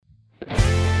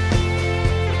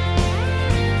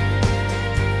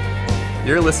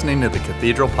You're listening to the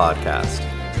Cathedral Podcast.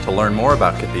 To learn more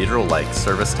about Cathedral, like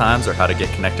service times or how to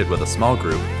get connected with a small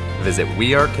group, visit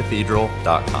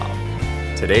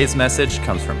wearecathedral.com. Today's message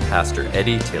comes from Pastor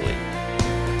Eddie Tilley.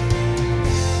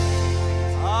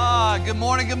 Good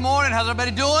morning, good morning. How's everybody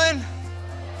doing?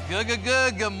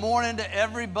 Good. Good morning to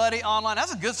everybody online.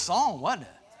 That's a good song, wasn't it?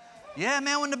 Yeah,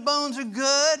 man, when the bones are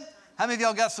good. How many of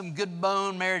y'all got some good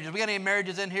bone marriages? We got any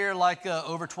marriages in here like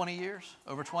over 20 years?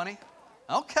 Over 20?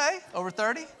 Okay. Over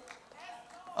 30?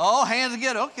 Oh, hands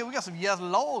again. Okay, we got some yes,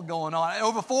 Lord going on.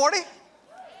 Over 40?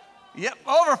 Yep,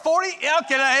 over 40? Yeah,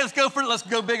 okay, let's go for it. Let's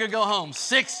go big or go home.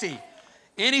 60.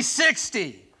 Any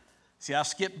 60? See, I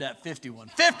skipped that 51.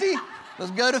 50?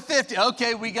 Let's go to 50.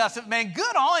 Okay, we got some. Man,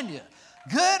 good on you.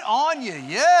 Good on you.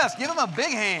 Yes, give them a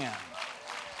big hand.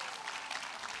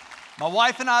 My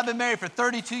wife and I have been married for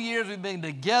 32 years. We've been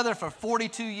together for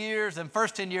 42 years. And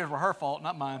first 10 years were her fault,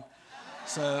 not mine.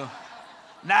 So,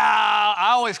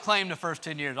 I always claim the first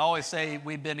 10 years. I always say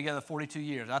we've been together 42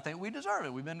 years. I think we deserve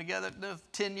it. We've been together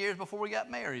 10 years before we got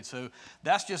married. So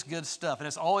that's just good stuff. And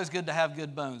it's always good to have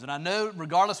good bones. And I know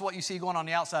regardless of what you see going on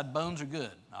the outside, bones are good.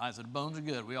 I said bones are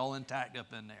good. We all intact up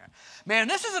in there. Man,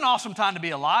 this is an awesome time to be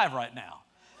alive right now.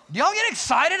 Do y'all get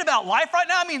excited about life right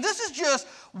now? I mean, this is just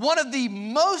one of the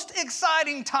most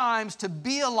exciting times to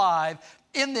be alive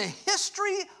in the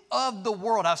history of the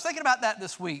world. I was thinking about that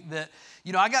this week, that,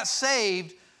 I got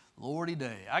saved, Lordy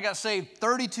day, I got saved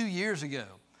 32 years ago.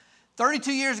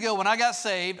 32 years ago when I got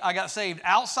saved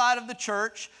outside of the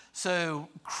church, so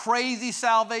crazy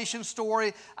salvation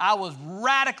story. I was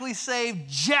radically saved,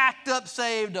 jacked up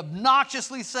saved,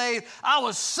 obnoxiously saved. I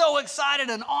was so excited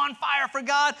and on fire for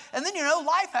God. And then,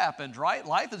 life happens, right?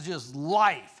 Life is just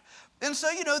life. And so,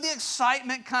 the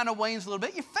excitement kind of wanes a little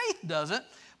bit. Your faith doesn't.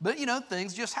 But,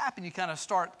 things just happen. You kind of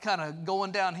start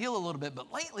going downhill a little bit.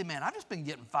 But lately, man, I've just been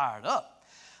getting fired up.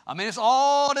 I mean, it's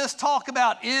all this talk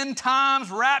about end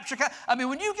times, rapture. I mean,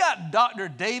 when you got Dr.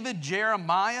 David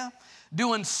Jeremiah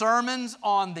doing sermons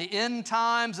on the end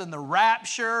times and the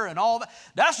rapture and all that,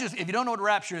 that's just, if you don't know what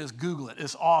rapture is, Google it.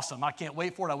 It's awesome. I can't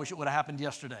wait for it. I wish it would have happened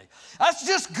yesterday. That's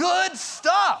just good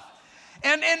stuff.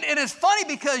 And it's funny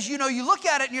because, you look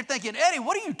at it and you're thinking, Eddie,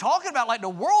 what are you talking about? Like, the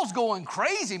world's going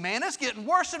crazy, man. It's getting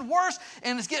worse and worse,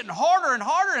 and it's getting harder and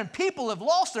harder, and people have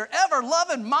lost their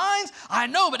ever-loving minds. I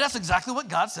know, but that's exactly what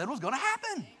God said was going to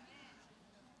happen.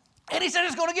 And he said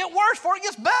it's going to get worse before it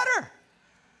gets better.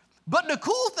 But the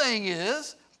cool thing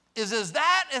is as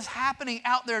that is happening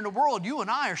out there in the world, you and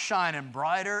I are shining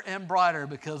brighter and brighter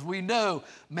because we know,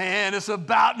 man, it's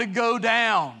about to go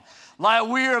down. Like,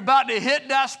 we're about to hit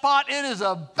that spot. It is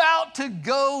about to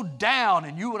go down,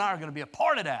 and you and I are going to be a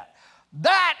part of that.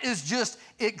 That is just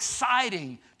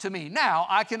exciting to me. Now,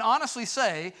 I can honestly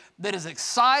say that as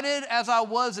excited as I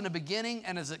was in the beginning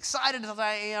and as excited as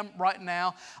I am right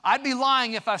now, I'd be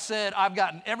lying if I said I've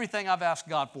gotten everything I've asked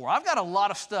God for. I've got a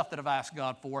lot of stuff that I've asked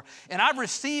God for, and I've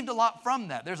received a lot from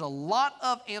that. There's a lot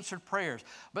of answered prayers,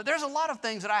 but there's a lot of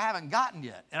things that I haven't gotten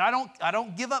yet, and I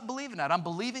don't give up believing that. I'm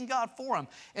believing God for them,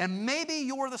 and maybe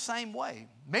you're the same way.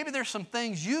 Maybe there's some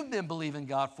things you've been believing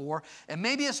God for, and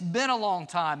maybe it's been a long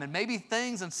time, and maybe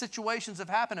things and situations have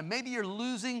happened, and maybe you're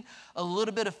losing a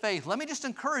little bit of faith. Let me just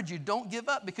encourage you, don't give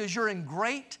up because you're in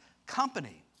great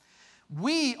company.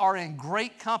 We are in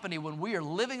great company when we are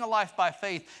living a life by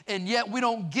faith, and yet we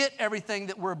don't get everything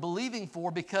that we're believing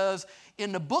for because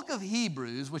in the book of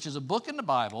Hebrews, which is a book in the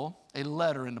Bible, a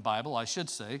letter in the Bible, I should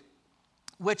say,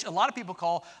 which a lot of people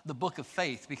call the book of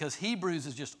faith because Hebrews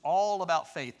is just all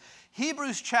about faith.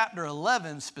 Hebrews chapter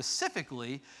 11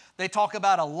 specifically, they talk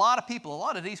about a lot of people, a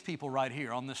lot of these people right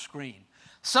here on this screen.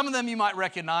 Some of them you might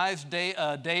recognize,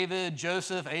 David,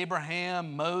 Joseph,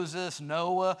 Abraham, Moses,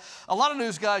 Noah. A lot of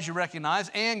those guys you recognize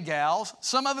and gals.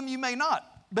 Some of them you may not.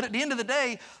 But at the end of the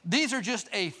day, these are just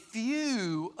a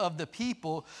few of the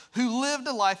people who lived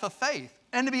a life of faith.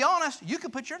 And to be honest, you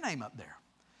could put your name up there.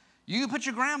 You can put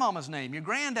your grandmama's name, your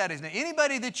granddaddy's name,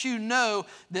 anybody that you know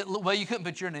that, well, you couldn't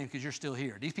put your name because you're still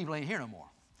here. These people ain't here no more.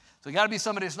 So it got to be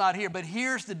somebody that's not here. But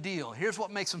here's the deal. Here's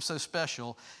what makes them so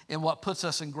special and what puts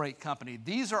us in great company.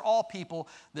 These are all people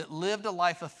that lived a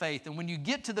life of faith. And when you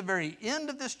get to the very end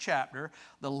of this chapter,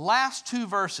 the last two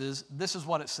verses, this is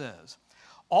what it says.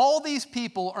 All these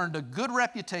people earned a good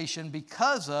reputation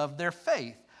because of their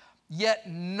faith, yet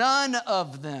none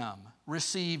of them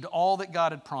received all that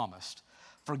God had promised.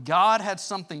 For God had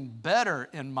something better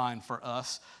in mind for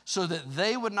us so that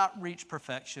they would not reach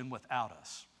perfection without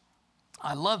us.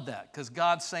 I love that because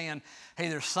God's saying, hey,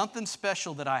 there's something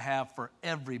special that I have for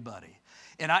everybody.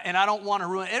 And I don't want to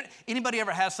ruin it. Anybody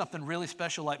ever has something really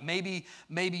special, like maybe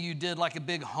you did like a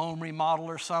big home remodel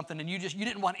or something, and you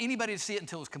didn't want anybody to see it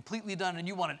until it was completely done, and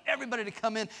you wanted everybody to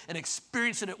come in and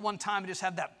experience it at one time and just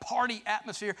have that party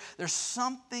atmosphere? There's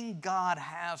something God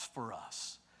has for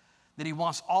us that he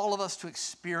wants all of us to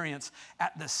experience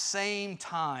at the same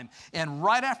time. And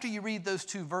right after you read those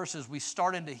two verses, we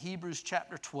start into Hebrews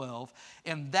chapter 12,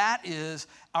 and that is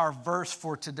our verse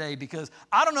for today. Because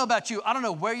I don't know about you, I don't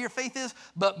know where your faith is,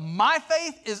 but my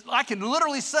faith is, I can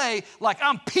literally say, like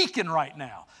I'm peaking right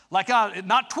now. Like I'm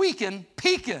not tweaking,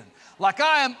 peaking. Like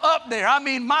I am up there. I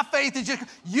mean, my faith is just,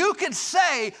 you could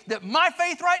say that my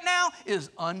faith right now is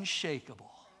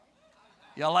unshakable.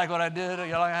 Y'all like what I did?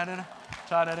 Y'all like how I did it?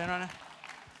 Tie that in right now.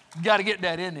 You got to get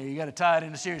that in there. You got to tie it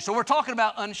into series. So we're talking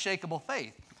about unshakable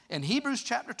faith. In Hebrews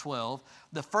chapter 12,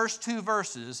 the first two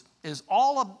verses is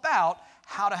all about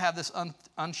how to have this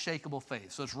unshakable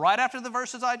faith. So it's right after the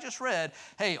verses I just read.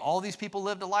 Hey, all these people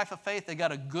lived a life of faith. They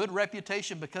got a good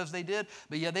reputation because they did.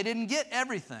 But yeah, they didn't get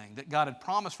everything that God had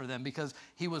promised for them because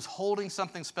he was holding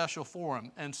something special for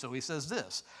them. And so he says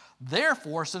this: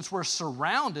 therefore, since we're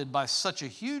surrounded by such a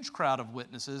huge crowd of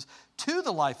witnesses to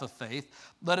the life of faith,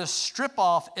 let us strip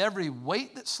off every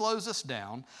weight that slows us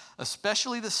down,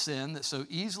 especially the sin that so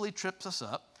easily trips us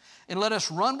up, and let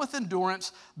us run with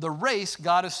endurance the race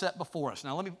God has set before us.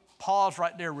 Now, let me pause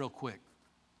right there real quick.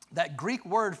 That Greek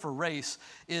word for race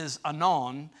is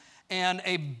anon, and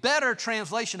a better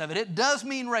translation of it, it does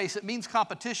mean race, it means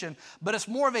competition, but it's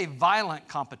more of a violent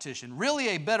competition. Really,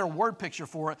 a better word picture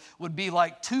for it would be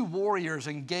like two warriors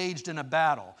engaged in a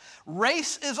battle.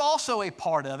 Race is also a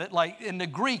part of it. Like in the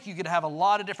Greek, you could have a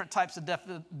lot of different types of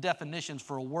definitions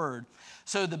for a word.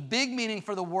 So the big meaning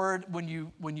for the word, when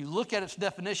you look at its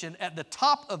definition, at the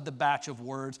top of the batch of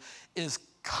words is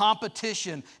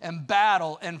competition and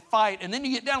battle and fight. And then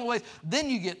you get down the way, then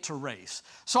you get to race.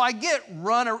 So I get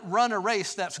run a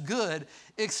race, that's good,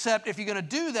 except if you're going to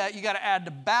do that, you got to add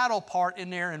the battle part in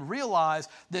there and realize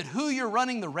that who you're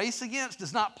running the race against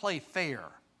does not play fair.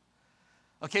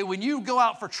 Okay, when you go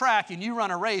out for track and you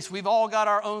run a race, we've all got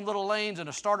our own little lanes and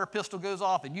a starter pistol goes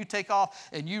off and you take off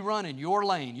and you run in your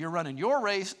lane. You're running your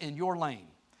race in your lane.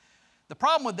 The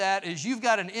problem with that is you've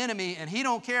got an enemy and he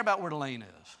don't care about where the lane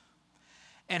is.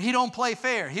 And he don't play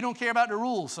fair. He don't care about the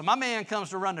rules. So my man comes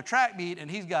to run the track meet and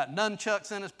he's got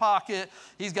nunchucks in his pocket.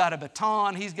 He's got a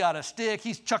baton. He's got a stick.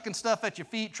 He's chucking stuff at your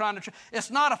feet trying to... It's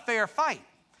not a fair fight.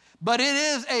 But it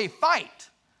is a fight.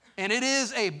 And it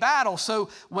is a battle. So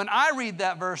when I read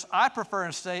that verse, I prefer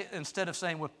instead of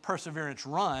saying with perseverance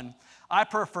run, I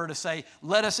prefer to say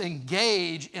let us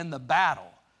engage in the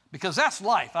battle. Because that's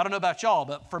life. I don't know about y'all,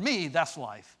 but for me, that's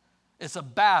life. It's a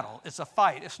battle. It's a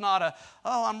fight. It's not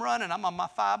I'm running. I'm on my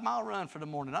 5-mile run for the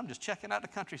morning. I'm just checking out the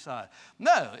countryside.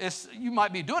 No, you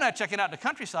might be doing that, checking out the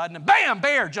countryside, and then bam,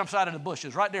 bear jumps out of the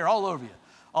bushes right there all over you,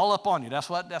 all up on you. That's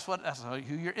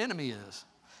who your enemy is.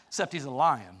 Except he's a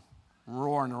lion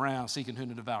roaring around seeking whom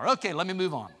to devour. Okay, let me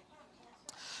move on.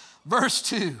 Verse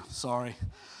 2,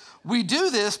 We do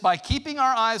this by keeping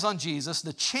our eyes on Jesus,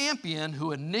 the champion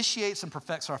who initiates and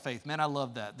perfects our faith. Man, I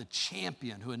love that. The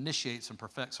champion who initiates and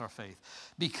perfects our faith.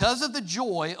 Because of the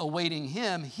joy awaiting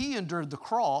him, he endured the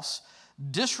cross,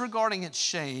 disregarding its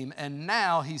shame, and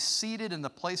now he's seated in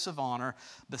the place of honor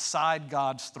beside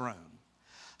God's throne.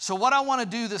 So what I want to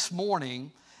do this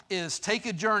morning is take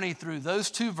a journey through those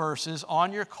two verses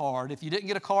on your card. If you didn't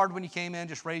get a card when you came in,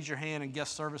 just raise your hand and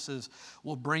guest services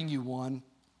will bring you one.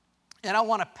 And I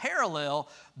want to parallel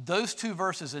those two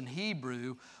verses in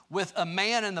Hebrew with a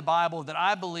man in the Bible that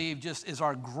I believe just is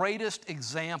our greatest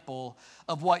example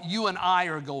of what you and I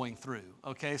are going through.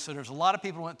 Okay, so there's a lot of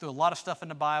people who went through a lot of stuff in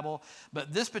the Bible,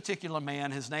 but this particular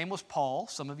man, his name was Paul.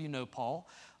 Some of you know Paul.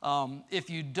 If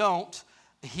you don't,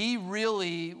 he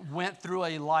really went through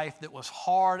a life that was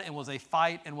hard and was a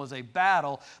fight and was a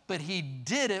battle, but he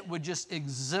did it with just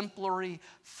exemplary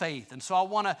faith. And so I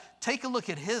want to take a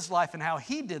look at his life and how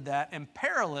he did that and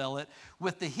parallel it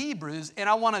with the Hebrews. And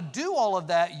I want to do all of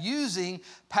that using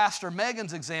Pastor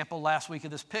Megan's example last week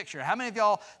of this picture. How many of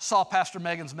y'all saw Pastor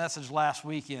Megan's message last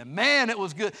weekend? Man, it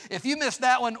was good. If you missed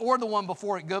that one or the one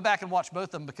before it, go back and watch both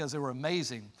of them because they were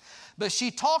amazing. But she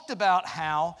talked about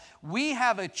how we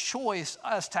have a choice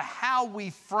as to how we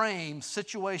frame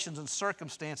situations and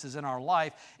circumstances in our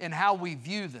life and how we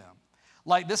view them.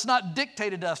 Like, this is not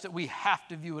dictated to us that we have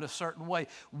to view it a certain way.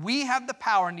 We have the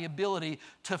power and the ability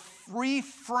to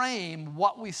reframe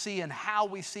what we see and how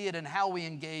we see it and how we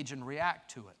engage and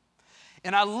react to it.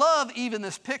 And I love even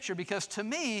this picture because to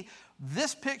me,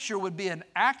 this picture would be an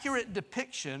accurate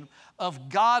depiction of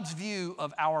God's view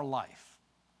of our life.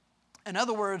 In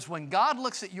other words, when God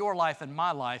looks at your life and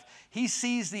my life, he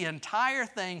sees the entire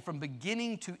thing from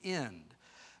beginning to end.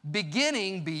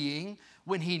 Beginning being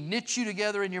when he knit you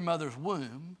together in your mother's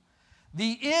womb.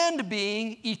 The end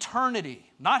being eternity.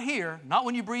 Not here, not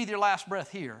when you breathe your last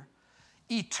breath here.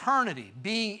 Eternity,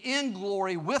 being in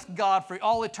glory with God for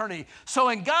all eternity. So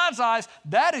in God's eyes,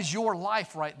 that is your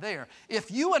life right there.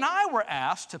 If you and I were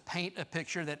asked to paint a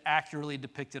picture that accurately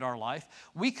depicted our life,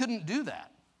 we couldn't do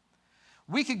that.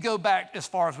 We could go back as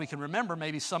far as we can remember.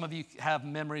 Maybe some of you have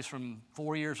memories from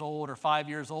 4 years old or 5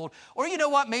 years old. Or you know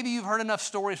what? Maybe you've heard enough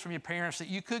stories from your parents that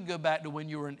you could go back to when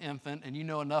you were an infant and you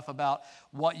know enough about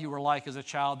what you were like as a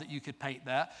child that you could paint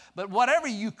that. But whatever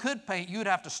you could paint, you would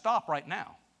have to stop right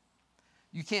now.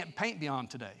 You can't paint beyond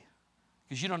today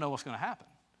because you don't know what's going to happen.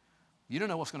 You don't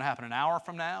know what's going to happen an hour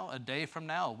from now, a day from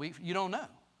now, a week. You don't know.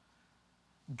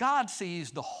 God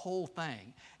sees the whole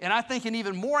thing. And I think an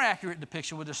even more accurate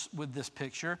depiction with this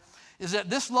picture is that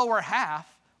this lower half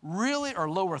really, or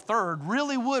lower third,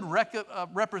 really would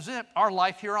represent our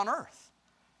life here on earth.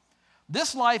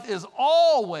 This life is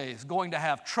always going to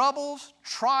have troubles,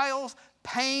 trials,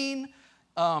 pain,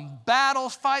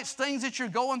 battles, fights, things that you're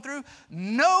going through.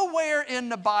 Nowhere in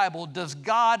the Bible does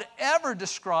God ever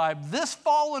describe this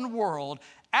fallen world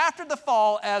after the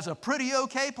fall as a pretty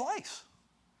okay place.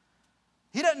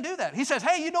 He doesn't do that. He says,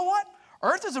 hey, you know what?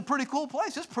 Earth is a pretty cool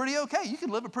place. It's pretty okay. You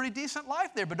can live a pretty decent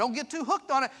life there, but don't get too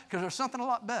hooked on it because there's something a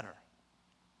lot better.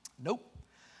 Nope.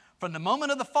 From the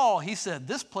moment of the fall, he said,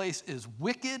 this place is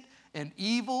wicked and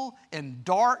evil and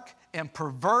dark and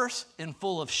perverse and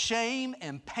full of shame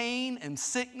and pain and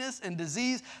sickness and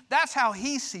disease. That's how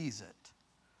he sees it.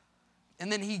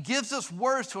 And then he gives us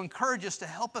words to encourage us to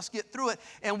help us get through it.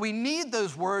 And we need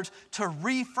those words to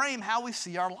reframe how we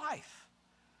see our life.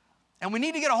 And we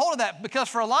need to get a hold of that because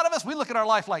for a lot of us, we look at our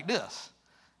life like this.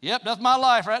 Yep, that's my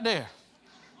life right there.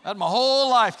 That's my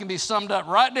whole life can be summed up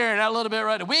right there in that little bit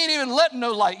right there. We ain't even letting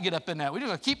no light get up in that. We're just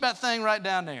going to keep that thing right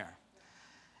down there.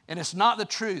 And it's not the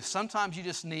truth. Sometimes you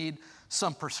just need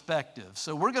some perspective.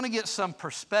 So we're going to get some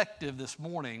perspective this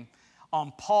morning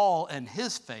on Paul and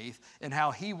his faith and how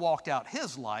he walked out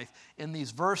his life in these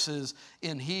verses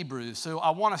in Hebrews. So I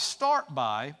want to start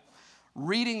by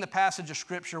reading the passage of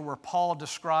Scripture where Paul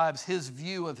describes his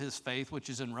view of his faith, which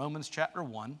is in Romans chapter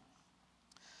 1.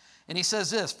 And he says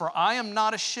this, "For I am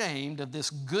not ashamed of this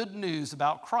good news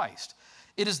about Christ.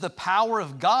 It is the power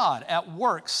of God at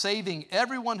work, saving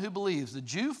everyone who believes, the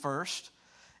Jew first,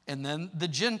 and then the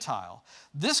Gentile.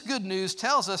 This good news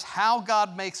tells us how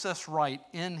God makes us right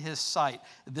in his sight.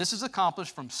 This is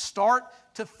accomplished from start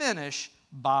to finish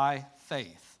by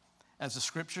faith. As the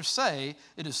Scriptures say,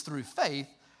 it is through faith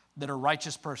that a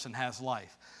righteous person has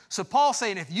life." So Paul's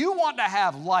saying if you want to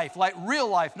have life, like real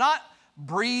life, not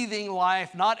breathing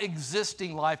life, not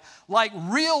existing life, like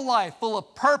real life full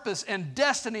of purpose and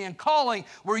destiny and calling,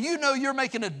 where you know you're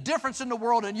making a difference in the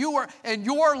world and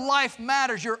your life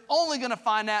matters, you're only going to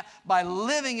find that by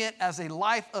living it as a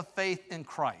life of faith in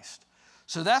Christ.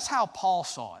 So that's how Paul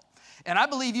saw it. And I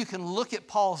believe you can look at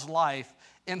Paul's life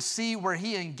and see where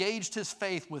he engaged his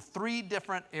faith with 3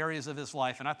 different areas of his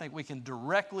life. And I think we can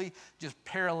directly just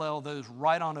parallel those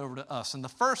right on over to us. And the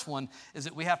first one is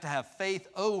that we have to have faith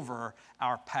over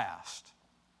our past.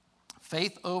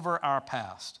 Faith over our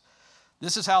past.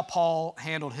 This is how Paul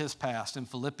handled his past in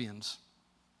Philippians.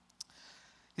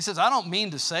 He says, "I don't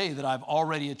mean to say that I've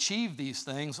already achieved these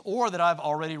things or that I've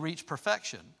already reached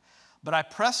perfection. But I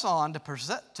press on to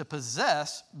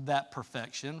possess that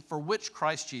perfection for which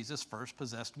Christ Jesus first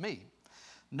possessed me.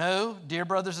 No, dear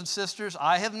brothers and sisters,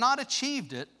 I have not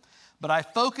achieved it, but I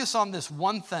focus on this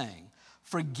one thing.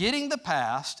 Forgetting the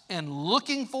past and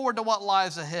looking forward to what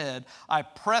lies ahead, I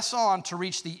press on to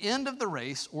reach the end of the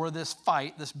race, or this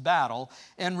fight, this battle,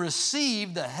 and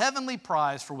receive the heavenly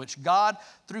prize for which God,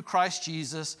 through Christ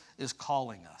Jesus, is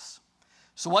calling us."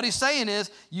 So what he's saying is,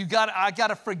 I got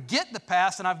to forget the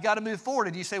past and I've got to move forward.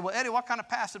 And you say, well, Eddie, what kind of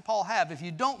past did Paul have? If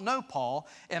you don't know Paul,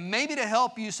 and maybe to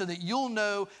help you so that you'll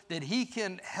know that he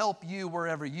can help you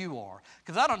wherever you are.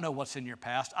 Because I don't know what's in your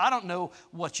past. I don't know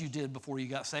what you did before you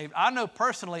got saved. I know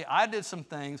personally I did some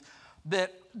things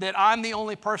that I'm the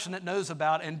only person that knows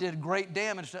about and did great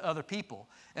damage to other people.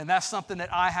 And that's something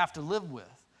that I have to live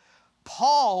with.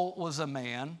 Paul was a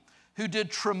man who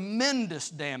did tremendous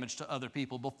damage to other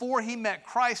people. Before he met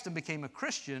Christ and became a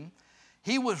Christian,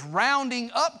 he was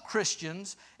rounding up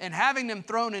Christians and having them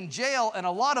thrown in jail, and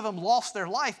a lot of them lost their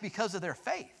life because of their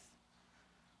faith.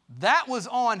 That was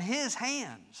on his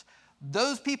hands.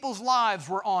 Those people's lives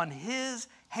were on his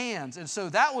hands. And so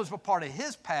that was a part of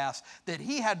his past that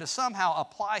he had to somehow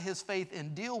apply his faith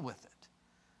and deal with it.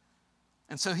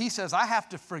 And so he says, I have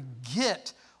to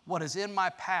forget what is in my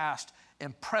past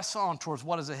and press on towards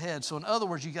what is ahead. So in other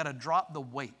words, you got to drop the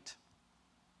weight.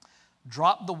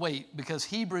 Drop the weight, because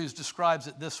Hebrews describes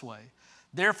it this way.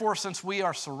 Therefore, since we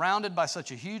are surrounded by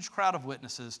such a huge crowd of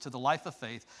witnesses to the life of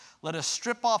faith, let us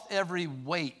strip off every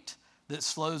weight that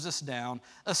slows us down,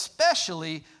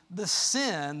 especially the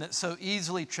sin that so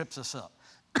easily trips us up.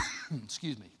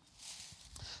 Excuse me.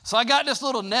 So I got this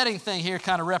little netting thing here,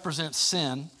 kind of represents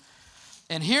sin.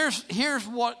 And here's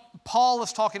what Paul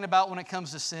is talking about when it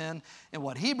comes to sin, and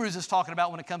what Hebrews is talking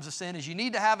about when it comes to sin is you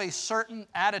need to have a certain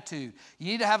attitude.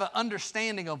 You need to have an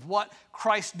understanding of what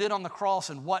Christ did on the cross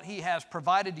and what he has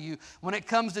provided to you when it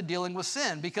comes to dealing with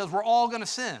sin, because we're all going to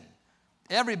sin.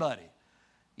 Everybody.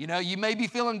 You know, you may be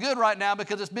feeling good right now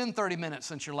because it's been 30 minutes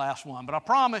since your last one, but I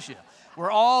promise you,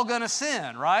 we're all going to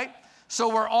sin, right?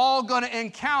 So we're all going to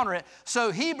encounter it.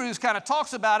 So Hebrews kind of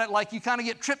talks about it like you kind of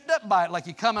get tripped up by it, like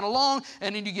you're coming along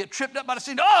and then you get tripped up by the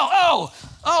sin. Oh,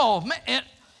 man.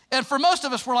 And for most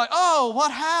of us, we're like, oh,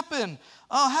 what happened?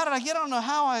 Oh, how did I get? I don't know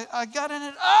how I got in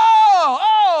it.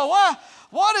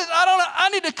 What is, I don't know, I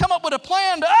need to come up with a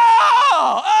plan to,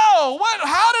 I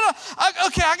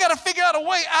got to figure out a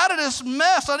way out of this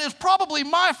mess. It's probably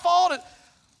my fault.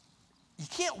 You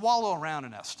can't wallow around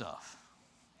in that stuff,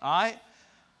 all right?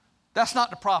 That's not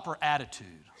the proper attitude.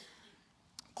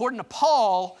 According to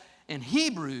Paul in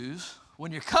Hebrews,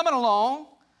 when you're coming along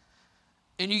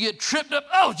and you get tripped up,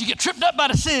 by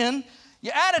the sin,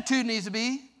 your attitude needs to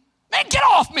be, man, get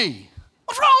off me.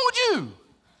 What's wrong with you?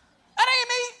 That ain't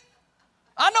me.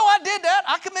 I know I did that.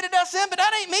 I committed that sin, but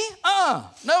that ain't me.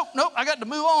 Nope. I got to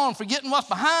move on, forgetting what's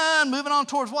behind, moving on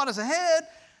towards what is ahead.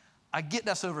 I get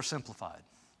that's oversimplified.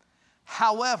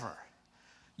 However,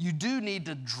 you do need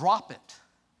to drop it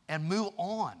and move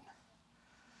on.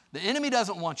 The enemy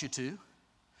doesn't want you to.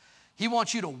 He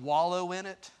wants you to wallow in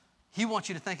it. He wants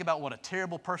you to think about what a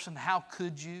terrible person, how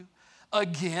could you?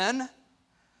 Again,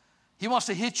 he wants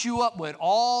to hit you up with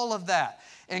all of that.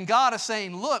 And God is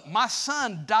saying, look, my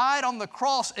son died on the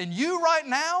cross, and you right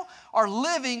now are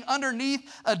living underneath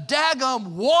a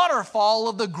daggum waterfall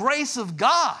of the grace of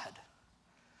God.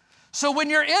 So when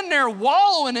you're in there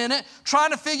wallowing in it,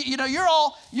 trying to figure, you're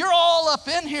all up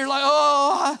in here like,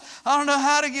 I don't know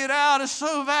how to get out. It's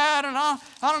so bad, and I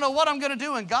don't know what I'm going to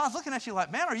do. And God's looking at you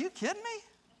like, man, are you kidding me?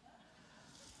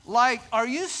 Like, are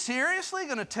you seriously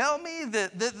going to tell me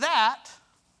that,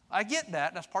 I get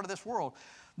that, that's part of this world,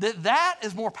 that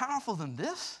is more powerful than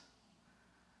this?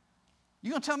 You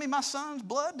going to tell me my son's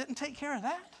blood didn't take care of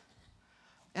that?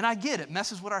 And I get it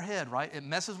messes with our head, right? It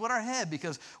messes with our head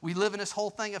because we live in this whole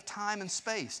thing of time and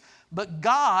space. But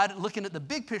God, looking at the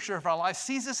big picture of our life,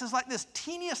 sees this as like this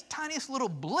teeniest, tiniest little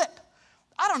blip.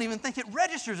 I don't even think it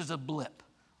registers as a blip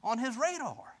on his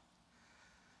radar.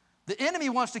 The enemy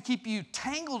wants to keep you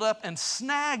tangled up and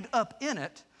snagged up in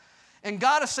it. And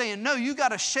God is saying, no, you got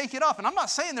to shake it off. And I'm not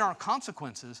saying there aren't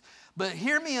consequences, but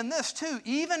hear me in this too.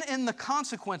 Even in the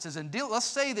consequences, and let's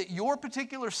say that your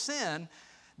particular sin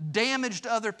damaged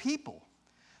other people.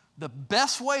 The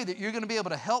best way that you're going to be able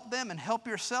to help them and help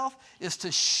yourself is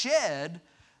to shed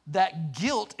that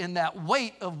guilt and that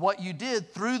weight of what you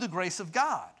did through the grace of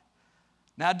God.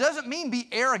 Now, it doesn't mean be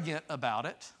arrogant about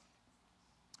it,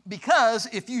 because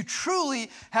if you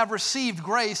truly have received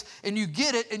grace and you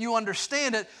get it and you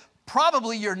understand it,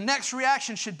 probably your next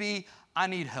reaction should be, I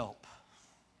need help.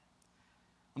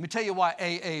 Let me tell you why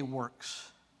AA works.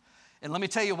 And let me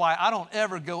tell you why I don't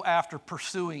ever go after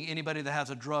pursuing anybody that has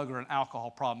a drug or an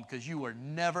alcohol problem, because you are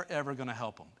never, ever going to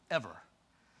help them, ever.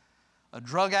 A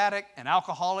drug addict, an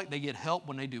alcoholic, they get help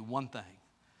when they do one thing.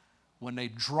 When they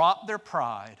drop their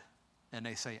pride and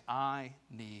they say, I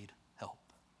need help.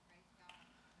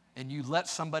 And you let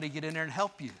somebody get in there and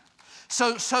help you.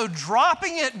 So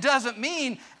dropping it doesn't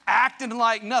mean acting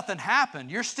like nothing happened.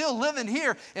 You're still living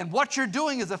here, and what you're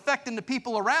doing is affecting the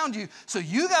people around you. So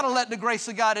you got to let the grace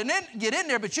of God get in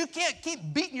there, but you can't keep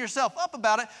beating yourself up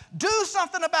about it. Do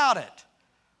something about it.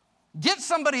 Get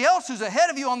somebody else who's ahead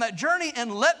of you on that journey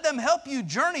and let them help you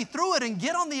journey through it and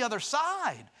get on the other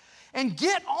side. And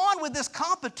get on with this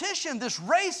competition, this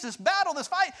race, this battle, this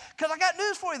fight, because I got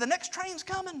news for you. The next train's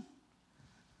coming.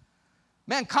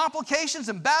 Man, complications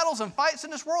and battles and fights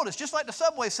in this world, it's just like the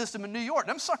subway system in New York.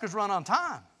 Them suckers run on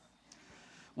time.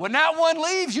 When that one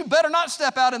leaves, you better not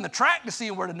step out in the track to see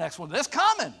where the next one is. It's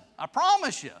coming, I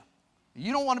promise you.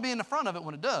 You don't want to be in the front of it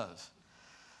when it does.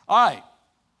 All right,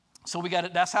 so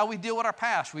that's how we deal with our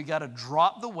past. We got to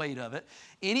drop the weight of it.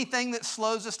 Anything that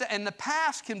slows us down, and the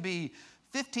past can be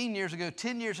 15 years ago,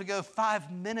 10 years ago,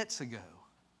 5 minutes ago.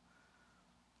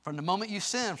 From the moment you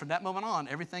sin, from that moment on,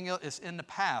 everything else is in the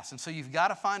past. And so you've got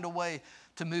to find a way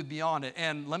to move beyond it.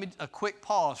 And a quick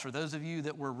pause for those of you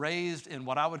that were raised in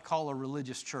what I would call a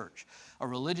religious church. A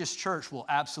religious church will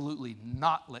absolutely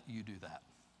not let you do that.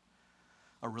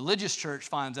 A religious church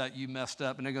finds out you messed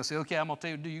up, and they're going to say, okay, I'm going to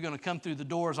tell you, you're going to come through the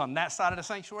doors on that side of the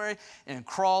sanctuary and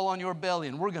crawl on your belly,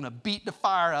 and we're going to beat the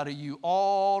fire out of you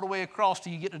all the way across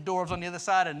till you get the doors on the other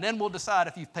side, and then we'll decide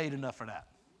if you've paid enough for that.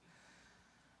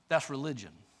 That's religion.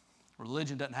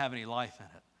 Religion doesn't have any life in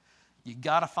it. You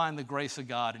got to find the grace of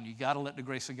God, and you got to let the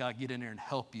grace of God get in there and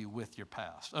help you with your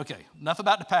past. Okay, enough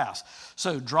about the past.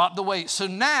 So drop the weight. So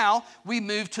now we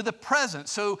move to the present.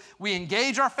 So we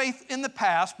engage our faith in the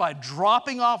past by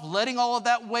dropping off, letting all of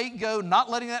that weight go, not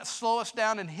letting that slow us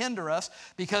down and hinder us,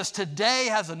 because today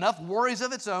has enough worries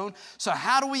of its own. So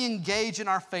how do we engage in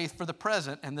our faith for the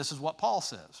present? And this is what Paul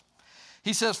says.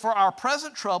 He says, for our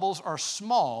present troubles are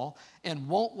small and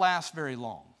won't last very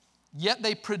long. Yet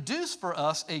they produce for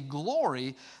us a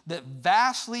glory that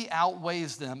vastly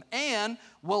outweighs them and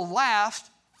will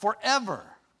last forever.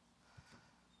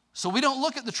 So we don't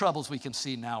look at the troubles we can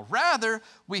see now. Rather,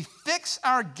 we fix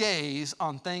our gaze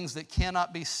on things that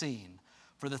cannot be seen.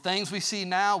 For the things we see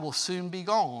now will soon be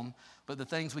gone, but the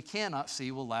things we cannot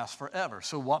see will last forever.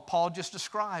 So what Paul just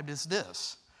described is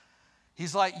this.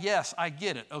 He's like, yes, I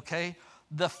get it, okay?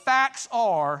 The facts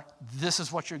are, this is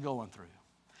what you're going through.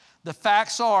 The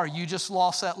facts are you just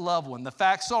lost that loved one. The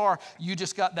facts are you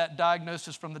just got that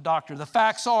diagnosis from the doctor. The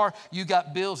facts are you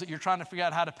got bills that you're trying to figure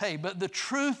out how to pay. But the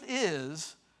truth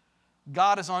is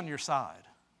God is on your side.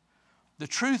 The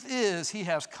truth is He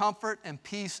has comfort and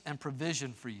peace and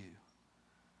provision for you.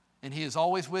 And He is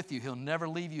always with you. He'll never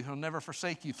leave you. He'll never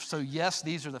forsake you. So yes,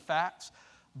 these are the facts,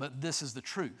 but this is the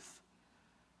truth.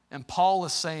 And Paul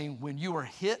is saying when you are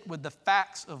hit with the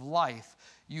facts of life,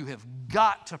 you have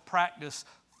got to practice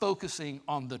focusing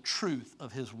on the truth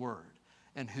of His word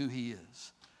and who He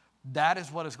is. That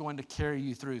is what is going to carry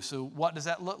you through. So what does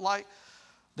that look like?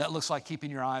 That looks like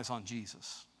keeping your eyes on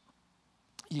Jesus.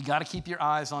 You got to keep your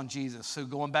eyes on Jesus. So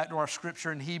going back to our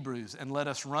scripture in Hebrews, and let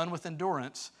us run with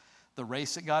endurance the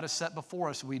race that God has set before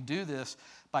us. We do this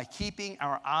by keeping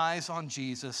our eyes on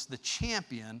Jesus, the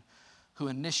champion who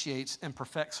initiates and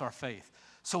perfects our faith.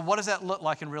 So what does that look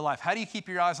like in real life? How do you keep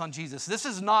your eyes on Jesus? This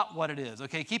is not what it is,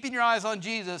 okay? Keeping your eyes on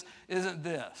Jesus isn't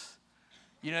this.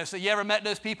 You know, so you ever met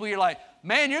those people, you're like,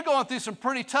 man, you're going through some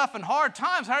pretty tough and hard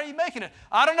times. How are you making it?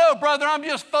 I don't know, brother. I'm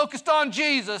just focused on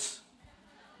Jesus.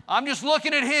 I'm just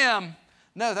looking at Him.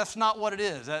 No, that's not what it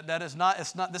is.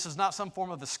 This is not some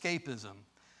form of escapism.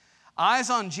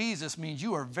 Eyes on Jesus means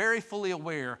you are very fully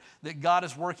aware that God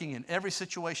is working in every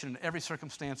situation and every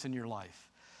circumstance in your life.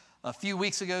 A few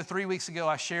weeks ago, 3 weeks ago,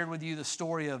 I shared with you the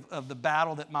story of the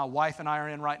battle that my wife and I are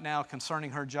in right now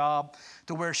concerning her job,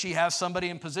 to where she has somebody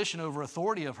in position over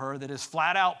authority of her that has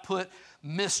flat out put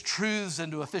mistruths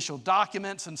into official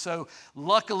documents. And so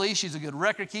luckily she's a good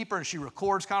record keeper, and she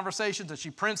records conversations and she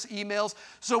prints emails.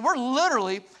 So we're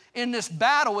literally in this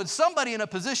battle with somebody in a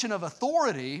position of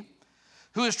authority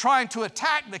who is trying to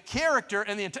attack the character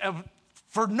and the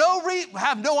for no reason,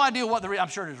 have no idea what the reason, I'm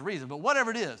sure there's a reason, but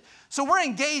whatever it is. So we're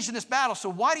engaged in this battle. So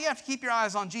why do you have to keep your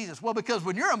eyes on Jesus? Well, because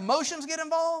when your emotions get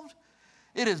involved,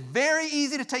 it is very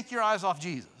easy to take your eyes off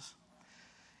Jesus.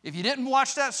 If you didn't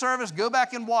watch that service, go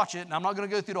back and watch it. And I'm not going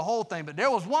to go through the whole thing, but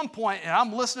there was one point, and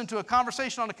I'm listening to a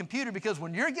conversation on the computer, because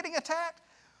when you're getting attacked,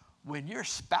 when your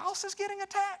spouse is getting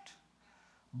attacked,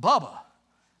 Bubba,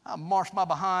 I marched my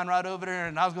behind right over there,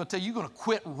 and I was going to tell you, you're going to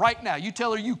quit right now. You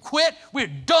tell her you quit, we're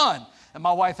done. And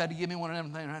my wife had to give me one of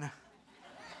them things right now.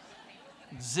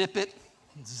 Zip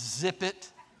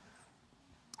it.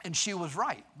 And she was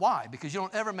right. Why? Because you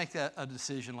don't ever make a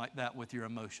decision like that with your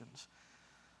emotions.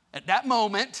 At that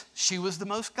moment, she was the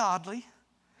most godly.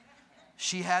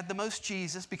 She had the most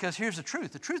Jesus, because here's the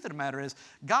truth. The truth of the matter is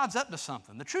God's up to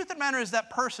something. The truth of the matter is that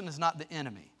person is not the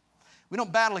enemy. We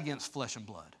don't battle against flesh and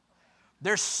blood.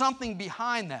 There's something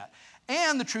behind that.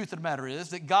 And the truth of the matter is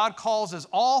that God causes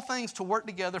all things to work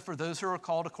together for those who are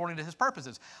called according to His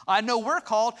purposes. I know we're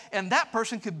called, and that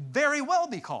person could very well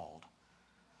be called.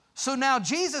 So now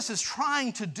Jesus is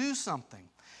trying to do something.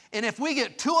 And if we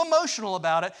get too emotional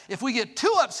about it, if we get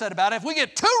too upset about it, if we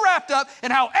get too wrapped up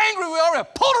in how angry we are, we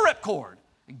pull the ripcord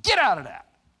and get out of that.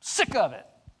 Sick of it.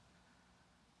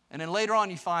 And then later on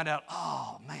you find out,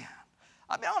 oh man,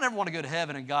 I don't ever want to go to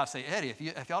heaven and God say, Eddie,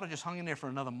 if y'all had just hung in there for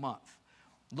another month,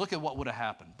 look at what would have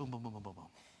happened. Boom, boom, boom, boom, boom, boom.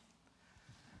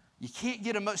 You can't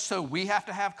get emotional. So we have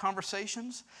to have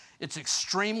conversations. It's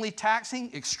extremely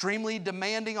taxing, extremely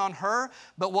demanding on her.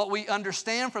 But what we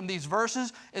understand from these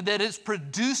verses is that it's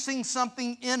producing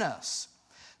something in us.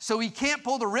 So he can't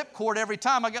pull the ripcord every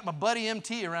time. I got my buddy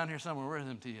MT around here somewhere. Where's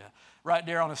MT at? Right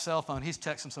there on his cell phone. He's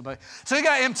texting somebody. So he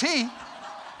got MT.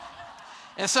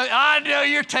 And so I know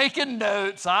you're taking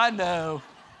notes. I know.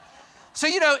 So,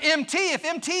 MT, if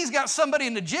MT's got somebody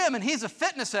in the gym and he's a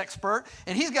fitness expert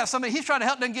and he's got somebody he's trying to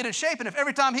help them get in shape, and if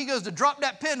every time he goes to drop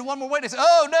that pin to one more weight, they say,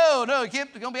 oh, no, you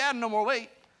can't going to be adding no more weight.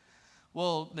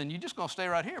 Well, then you're just going to stay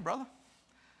right here, brother.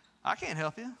 I can't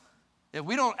help you. If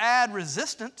we don't add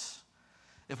resistance,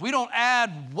 if we don't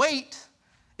add weight,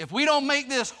 if we don't make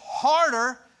this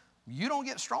harder, you don't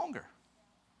get stronger.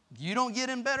 You don't get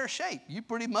in better shape. You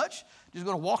pretty much just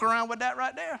going to walk around with that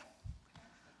right there.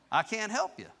 I can't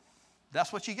help you.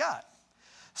 That's what you got.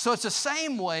 So it's the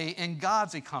same way in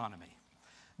God's economy.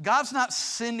 God's not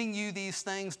sending you these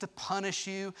things to punish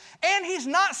you, and he's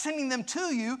not sending them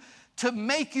to you to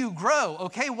make you grow,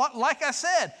 okay? Like I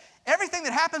said, everything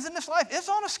that happens in this life, it's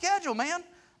on a schedule, man.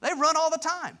 They run all the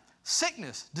time.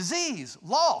 Sickness, disease,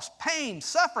 loss, pain,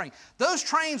 suffering. Those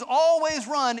trains always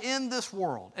run in this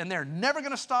world, and they're never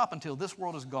going to stop until this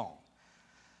world is gone.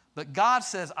 But God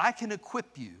says, I can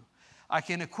equip you. I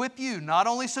can equip you not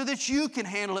only so that you can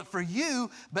handle it for you,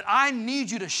 but I need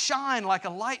you to shine like a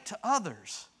light to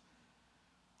others.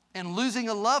 And losing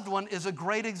a loved one is a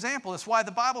great example. That's why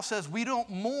the Bible says we don't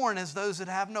mourn as those that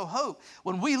have no hope.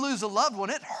 When we lose a loved one,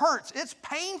 it hurts. It's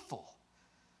painful.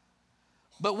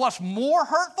 But what's more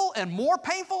hurtful and more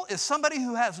painful is somebody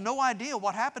who has no idea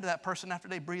what happened to that person after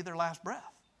they breathe their last breath.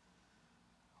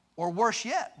 Or worse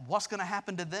yet, what's going to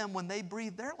happen to them when they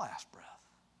breathe their last breath?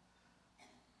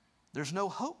 There's no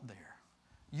hope there.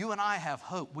 You and I have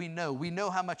hope. We know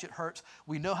how much it hurts.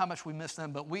 We know how much we miss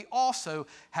them, but we also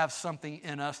have something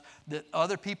in us that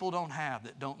other people don't have,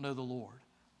 that don't know the Lord.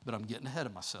 But I'm getting ahead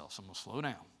of myself, so I'm going to slow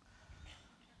down.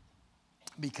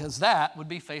 Because that would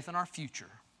be faith in our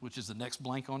future, which is the next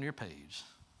blank on your page.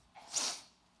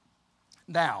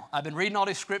 Now, I've been reading all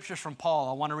these scriptures from Paul.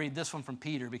 I want to read this one from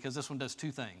Peter because this one does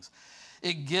two things.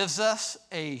 It gives us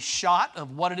a shot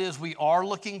of what it is we are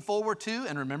looking forward to.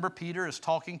 And remember, Peter is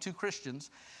talking to Christians.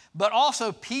 But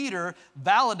also, Peter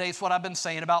validates what I've been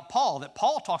saying about Paul, that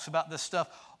Paul talks about this stuff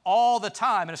all the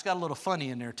time. And it's got a little funny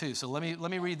in there, too. So let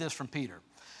me read this from Peter.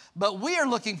 But we are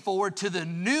looking forward to the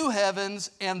new heavens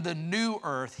and the new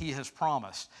earth he has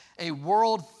promised, a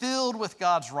world filled with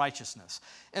God's righteousness.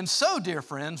 And so, dear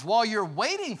friends, while you're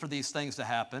waiting for these things to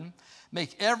happen,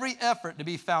 make every effort to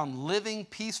be found living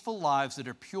peaceful lives that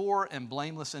are pure and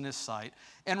blameless in his sight.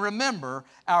 And remember,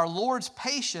 our Lord's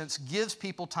patience gives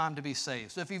people time to be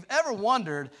saved. So if you've ever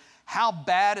wondered, how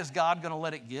bad is God going to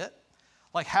let it get?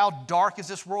 Like, how dark is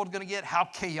this world going to get? How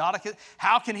chaotic is it?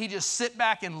 How can he just sit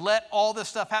back and let all this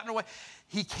stuff happen away?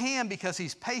 He can, because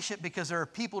he's patient, because there are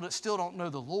people that still don't know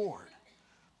the Lord.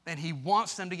 And he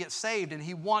wants them to get saved, and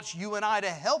he wants you and I to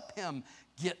help him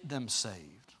get them saved.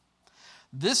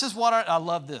 This is what I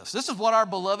love this. This is what our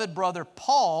beloved brother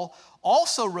Paul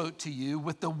also wrote to you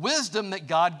with the wisdom that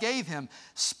God gave him,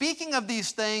 speaking of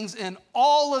these things in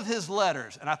all of his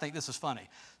letters. And I think this is funny.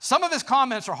 Some of his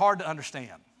comments are hard to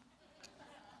understand.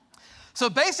 So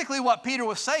basically what Peter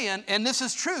was saying, and this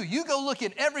is true, you go look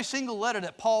in every single letter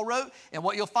that Paul wrote, and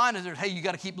what you'll find is, hey, you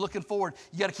got to keep looking forward.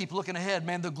 You got to keep looking ahead.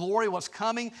 Man, the glory, what's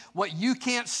coming, what you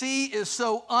can't see is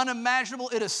so unimaginable.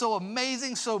 It is so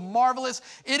amazing, so marvelous.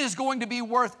 It is going to be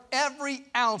worth every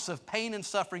ounce of pain and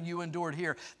suffering you endured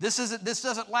here. This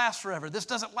doesn't last forever. This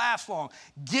doesn't last long.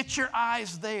 Get your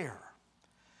eyes there.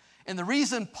 And the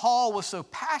reason Paul was so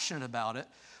passionate about it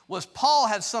was Paul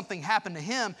had something happen to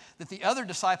him that the other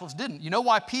disciples didn't. You know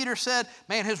why Peter said,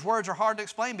 man, his words are hard to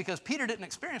explain? Because Peter didn't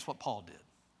experience what Paul did.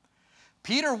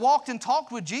 Peter walked and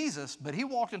talked with Jesus, but he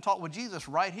walked and talked with Jesus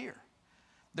right here.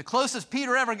 The closest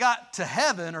Peter ever got to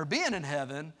heaven or being in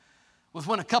heaven was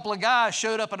when a couple of guys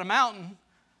showed up at a mountain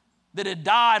that had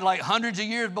died like hundreds of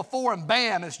years before, and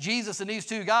bam, it's Jesus and these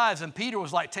two guys, and Peter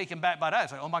was like taken back by that.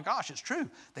 It's like, oh my gosh, it's true.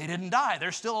 They didn't die.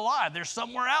 They're still alive. They're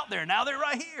somewhere out there. Now they're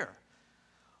right here.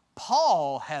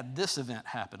 Paul had this event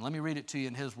happen. Let me read it to you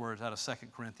in his words out of 2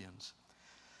 Corinthians.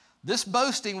 This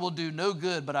boasting will do no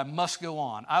good, but I must go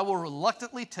on. I will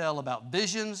reluctantly tell about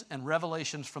visions and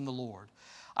revelations from the Lord.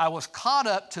 I was caught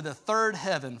up to the third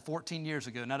heaven 14 years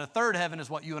ago. Now, the third heaven is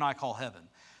what you and I call heaven.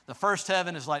 The first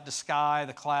heaven is like the sky,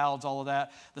 the clouds, all of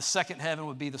that. The second heaven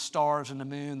would be the stars and the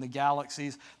moon, the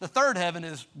galaxies. The third heaven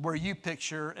is where you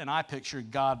picture and I picture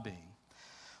God being.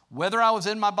 Whether I was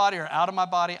in my body or out of my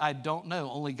body, I don't know.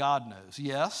 Only God knows.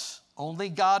 Yes, only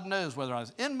God knows whether I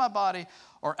was in my body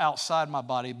or outside my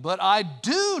body. But I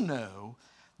do know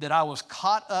that I was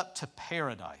caught up to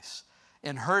paradise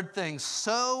and heard things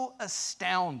so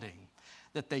astounding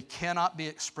that they cannot be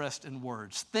expressed in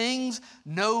words. Things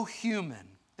no human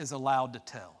is allowed to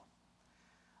tell.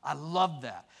 I love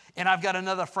that. And I've got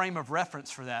another frame of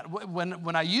reference for that.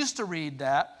 When I used to read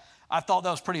that, I thought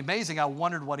that was pretty amazing. I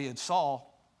wondered what he had saw.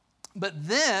 But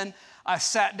then I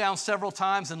sat down several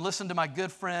times and listened to my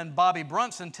good friend Bobby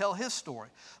Brunson tell his story.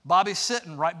 Bobby's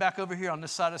sitting right back over here on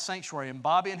this side of the sanctuary, and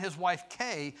Bobby and his wife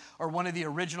Kay are one of the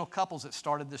original couples that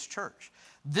started this church.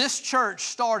 This church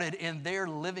started in their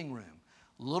living room,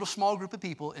 a little small group of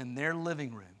people in their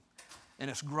living room, and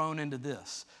it's grown into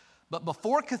this. But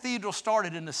before Cathedral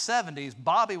started in the 70s,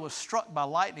 Bobby was struck by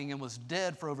lightning and was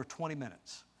dead for over 20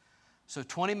 minutes. So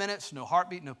 20 minutes, no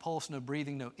heartbeat, no pulse, no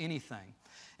breathing, no anything.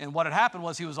 And what had happened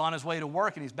was he was on his way to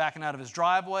work and he's backing out of his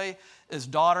driveway. His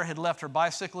daughter had left her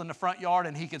bicycle in the front yard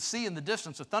and he could see in the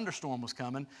distance a thunderstorm was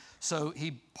coming. So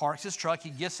he parks his truck, he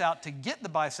gets out to get the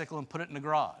bicycle and put it in the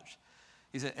garage.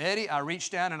 He said, Eddie, I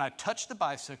reached down and I touched the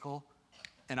bicycle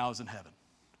and I was in heaven.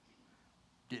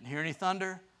 Didn't hear any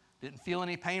thunder. Didn't feel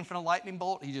any pain from the lightning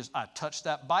bolt. I touched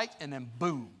that bike and then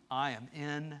boom, I am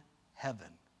in heaven.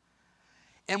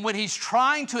 And when he's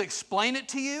trying to explain it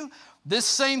to you, this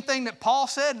same thing that Paul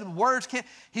said, the words can't,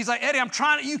 he's like, Eddie,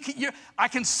 I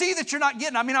can see that you're not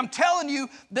getting it. I mean, I'm telling you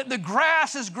that the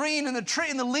grass is green and the tree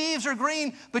and the leaves are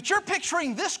green, but you're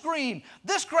picturing this green,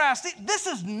 this grass, this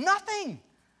is nothing.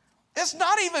 It's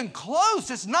not even close.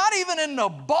 It's not even in the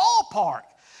ballpark.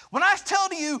 When I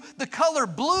tell you the color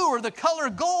blue or the color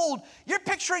gold, you're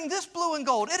picturing this blue and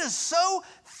gold. It is so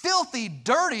filthy,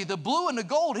 dirty, the blue and the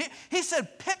gold. He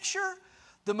said, picture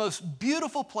the most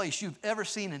beautiful place you've ever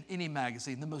seen in any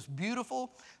magazine, the most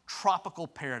beautiful tropical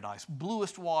paradise,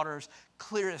 bluest waters,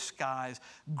 clearest skies,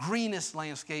 greenest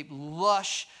landscape,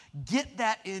 lush. Get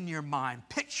that in your mind.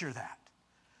 Picture that.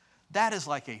 That is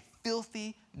like a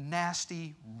filthy,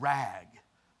 nasty rag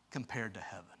compared to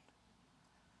heaven.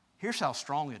 Here's how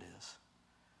strong it is.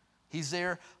 He's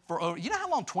there for, you know how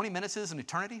long 20 minutes is in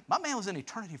eternity? My man was in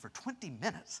eternity for 20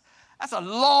 minutes. That's a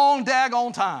long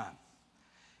daggone time.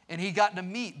 And he got to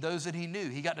meet those that he knew.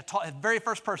 He got to talk, the very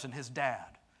first person, his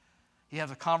dad. He has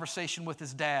a conversation with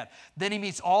his dad. Then he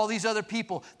meets all these other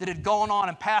people that had gone on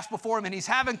and passed before him, and he's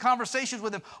having conversations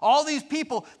with them, all these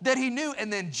people that he knew,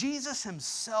 and then Jesus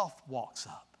himself walks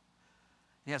up.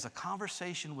 He has a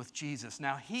conversation with Jesus.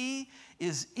 Now, he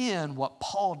is in what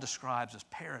Paul describes as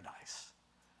paradise.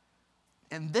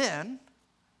 And then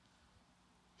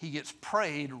he gets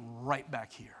prayed right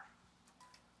back here.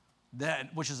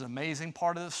 That, which is an amazing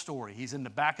part of the story. He's in the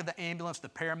back of the ambulance. The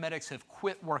paramedics have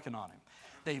quit working on him.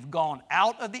 They've gone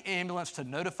out of the ambulance to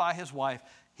notify his wife.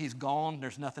 He's gone.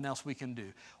 There's nothing else we can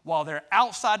do. While they're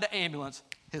outside the ambulance,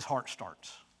 his heart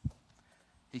starts.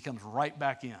 He comes right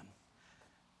back in.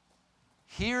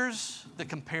 Here's the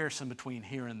comparison between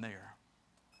here and there.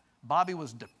 Bobby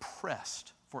was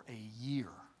depressed for a year.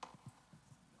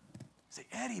 You say,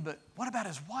 Eddie, but what about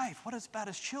his wife? What about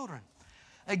his children?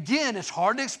 Again, it's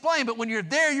hard to explain, but when you're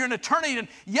there, you're in eternity, and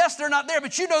yes, they're not there,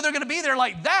 but you know they're going to be there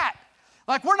like that.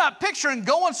 Like we're not picturing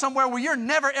going somewhere where you're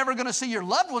never, ever going to see your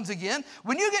loved ones again.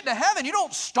 When you get to heaven, you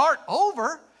don't start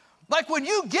over. Like when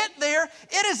you get there,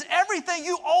 it is everything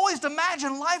you always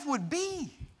imagined life would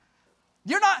be.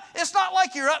 It's not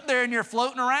like you're up there and you're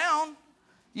floating around,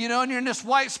 you know, and you're in this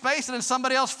white space and then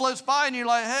somebody else floats by and you're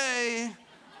like, hey.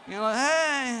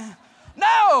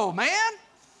 No, man.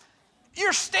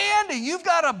 You're standing. You've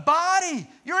got a body.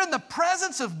 You're in the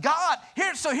presence of God.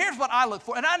 Here's what I look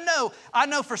for. And I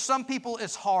know for some people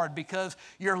it's hard because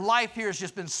your life here has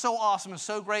just been so awesome and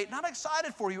so great. And I'm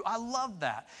excited for you. I love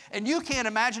that. And you can't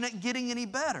imagine it getting any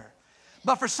better.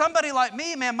 But for somebody like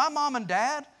me, man, my mom and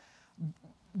dad,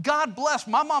 God bless,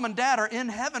 my mom and dad are in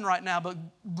heaven right now, but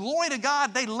glory to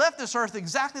God, they left this earth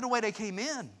exactly the way they came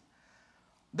in.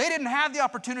 They didn't have the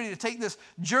opportunity to take this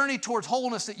journey towards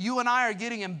wholeness that you and I are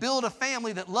getting and build a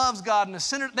family that loves God and is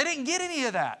centered. They didn't get any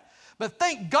of that. But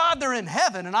thank God they're in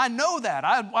heaven, and I know that.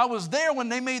 I was there when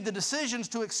they made the decisions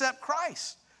to accept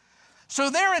Christ. So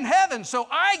they're in heaven, so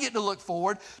I get to look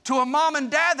forward to a mom and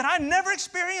dad that I never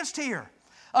experienced here.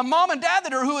 A mom and dad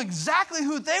that are exactly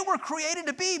who they were created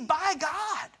to be by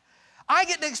God. I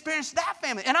get to experience that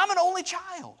family. And I'm an only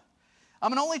child.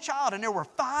 And there were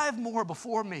 5 more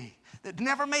before me that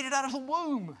never made it out of the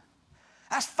womb.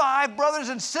 That's 5 brothers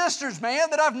and sisters, man,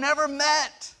 that I've never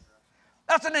met.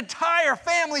 That's an entire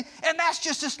family, and that's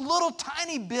just this little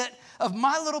tiny bit of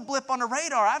my little blip on the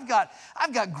radar. I've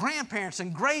got grandparents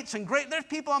and greats and there's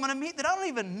people I'm going to meet that I don't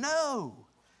even know.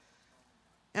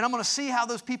 And I'm going to see how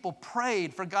those people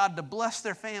prayed for God to bless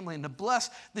their family and to bless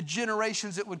the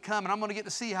generations that would come. And I'm going to get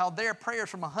to see how their prayers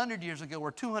from 100 years ago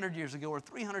or 200 years ago or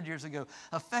 300 years ago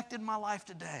affected my life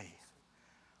today.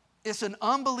 It's an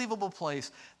unbelievable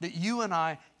place that you and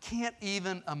I can't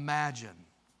even imagine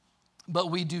But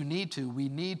we do need to. We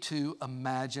need to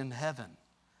imagine heaven.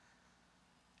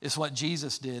 It's what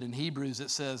Jesus did. In Hebrews, it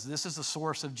says, this is the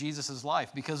source of Jesus'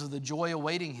 life. Because of the joy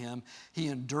awaiting him, he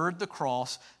endured the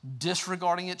cross,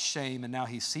 disregarding its shame, and now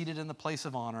he's seated in the place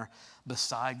of honor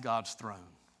beside God's throne.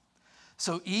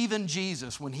 So even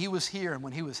Jesus, when he was here and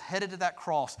when he was headed to that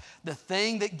cross, the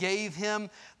thing that gave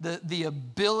him the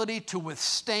ability to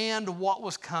withstand what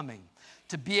was coming,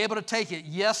 to be able to take it,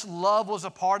 yes, love was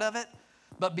a part of it,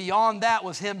 but beyond that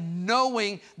was him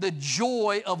knowing the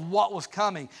joy of what was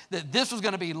coming. That this was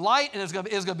going to be light and it's going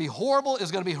to be horrible,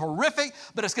 it's going to be horrific,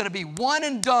 but it's going to be one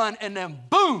and done, and then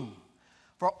boom,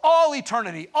 for all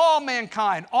eternity, all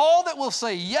mankind, all that will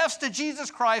say yes to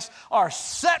Jesus Christ are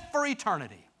set for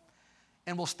eternity.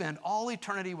 And will spend all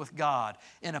eternity with God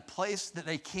in a place that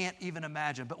they can't even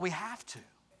imagine. But we have to.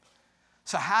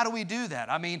 So how do we do that?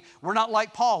 I mean, we're not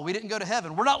like Paul. We didn't go to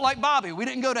heaven. We're not like Bobby. We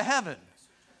didn't go to heaven.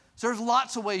 So there's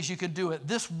lots of ways you can do it.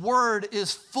 This word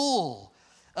is full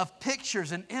of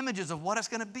pictures and images of what it's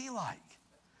going to be like.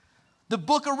 The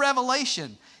book of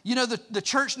Revelation. You know, the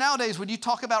church nowadays, when you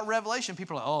talk about Revelation,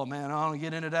 people are like, oh man, I don't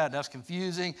get into that. That's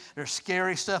confusing. There's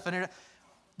scary stuff in it.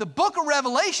 The book of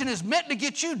Revelation is meant to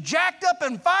get you jacked up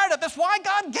and fired up. That's why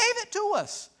God gave it to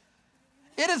us.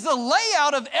 It is the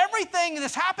layout of everything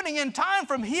that's happening in time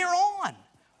from here on.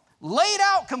 Laid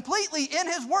out completely in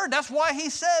his word. That's why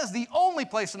he says, the only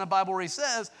place in the Bible where he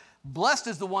says, blessed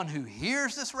is the one who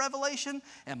hears this revelation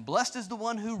and blessed is the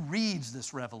one who reads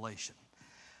this revelation.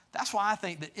 That's why I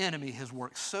think the enemy has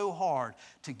worked so hard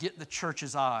to get the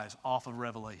church's eyes off of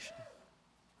Revelation.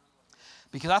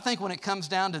 Because I think when it comes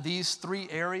down to these three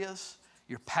areas,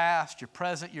 your past, your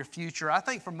present, your future, I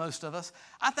think for most of us,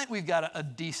 I think we've got a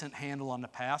decent handle on the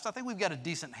past. I think we've got a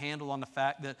decent handle on the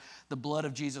fact that the blood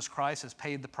of Jesus Christ has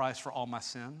paid the price for all my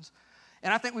sins.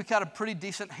 And I think we've got a pretty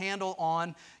decent handle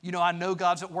on, I know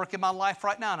God's at work in my life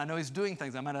right now, and I know he's doing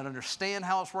things. I might not understand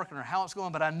how it's working or how it's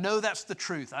going, but I know that's the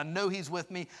truth. I know he's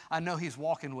with me. I know he's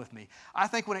walking with me. I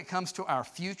think when it comes to our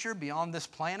future beyond this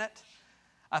planet,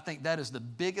 I think that is the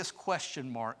biggest question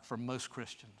mark for most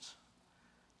Christians.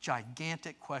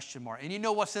 Gigantic question mark. And you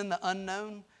know what's in the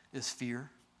unknown is fear.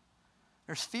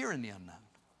 There's fear in the unknown.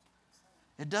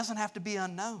 It doesn't have to be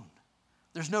unknown.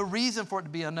 There's no reason for it to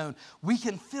be unknown. We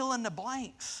can fill in the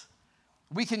blanks.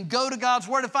 We can go to God's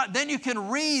word and find. Then you can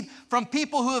read from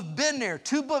people who have been there.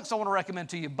 2 books I want to recommend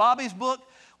to you. Bobby's book,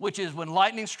 which is When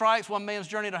Lightning Strikes, One Man's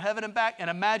Journey to Heaven and Back, and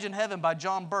Imagine Heaven by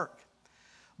John Burke.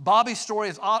 Bobby's story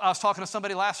is, I was talking to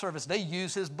somebody last service, they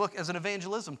use his book as an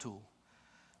evangelism tool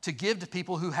to give to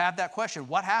people who have that question.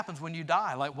 What happens when you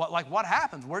die? What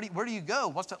happens? Where do you go?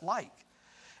 What's it like?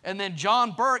 And then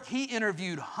John Burke, he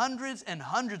interviewed hundreds and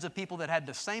hundreds of people that had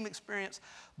the same experience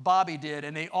Bobby did,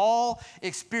 and they all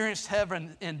experienced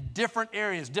heaven in different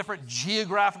areas, different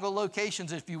geographical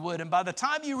locations, if you would. And by the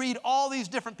time you read all these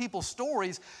different people's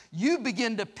stories, you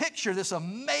begin to picture this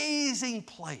amazing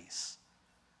place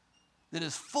that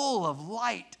is full of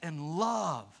light and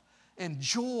love and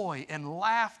joy and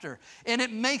laughter. And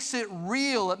it makes it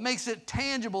real. It makes it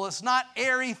tangible. It's not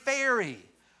airy-fairy.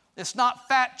 It's not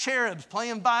fat cherubs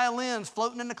playing violins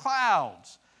floating in the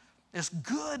clouds. It's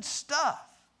good stuff.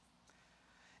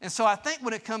 And so I think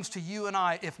when it comes to you and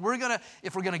I, if we're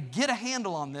gonna get a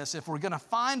handle on this, if we're gonna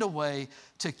find a way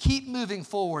to keep moving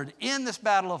forward in this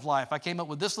battle of life, I came up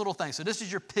with this little thing. So this is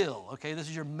your pill, okay? This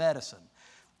is your medicine.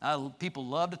 People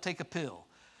love to take a pill.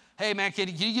 Hey man, can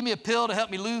you give me a pill to help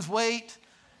me lose weight?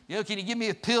 Can you give me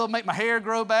a pill to make my hair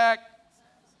grow back?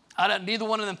 Neither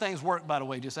one of them things work, by the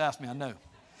way. Just ask me, I know.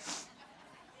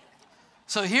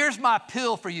 So here's my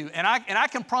pill for you, and I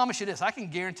can promise you this. I can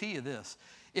guarantee you this.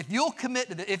 If you'll commit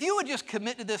to this, if you would just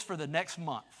commit to this for the next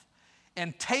month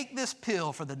and take this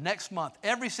pill for the next month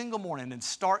every single morning and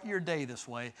start your day this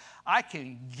way, I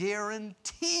can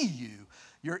guarantee you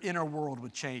your inner world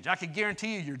would change. I can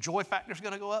guarantee you your joy factor is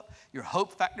going to go up, your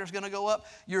hope factor is going to go up,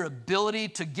 your ability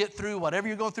to get through whatever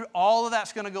you're going through, all of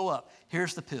that's going to go up.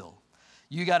 Here's the pill.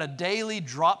 You got to daily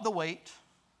drop the weight,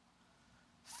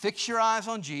 fix your eyes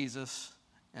on Jesus,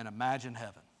 and imagine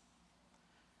heaven.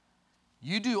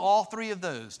 You do all three of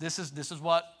those. This is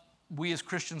what we as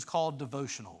Christians call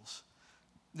devotionals.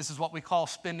 This is what we call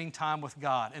spending time with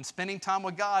God. And spending time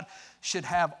with God should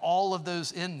have all of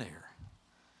those in there.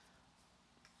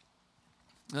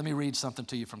 Let me read something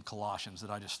to you from Colossians that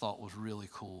I just thought was really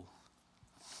cool.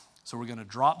 So we're going to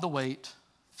drop the weight,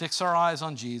 fix our eyes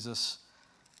on Jesus,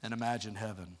 and imagine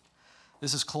heaven.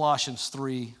 This is Colossians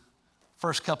 3,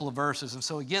 first couple of verses. And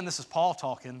so again, this is Paul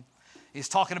talking. He's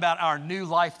talking about our new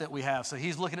life that we have. So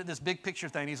he's looking at this big picture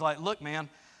thing. He's like, look, man,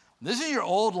 This is your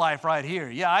old life right here.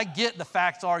 Yeah, I get the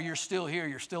facts are you're still here.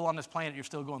 You're still on this planet. You're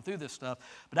still going through this stuff.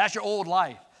 But that's your old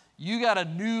life. You got a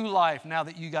new life now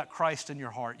that you got Christ in your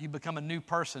heart. You become a new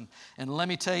person. And let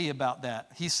me tell you about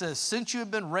that. He says, since you have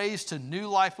been raised to new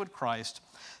life with Christ,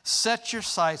 set your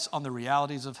sights on the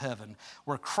realities of heaven,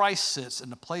 where Christ sits in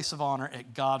the place of honor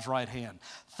at God's right hand.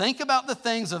 Think about the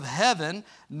things of heaven,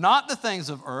 not the things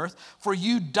of earth, for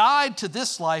you died to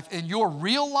this life, and your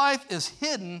real life is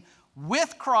hidden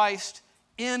with Christ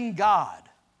in God.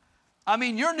 I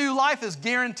mean, your new life is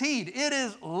guaranteed. It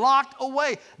is locked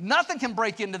away. Nothing can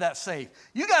break into that safe.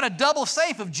 You got a double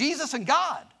safe of Jesus and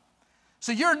God.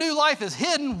 So your new life is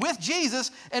hidden with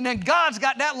Jesus, and then God's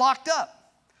got that locked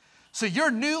up. So your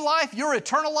new life, your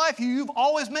eternal life, who you've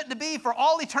always meant to be for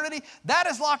all eternity, that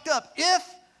is locked up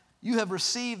if you have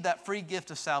received that free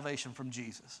gift of salvation from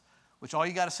Jesus, which all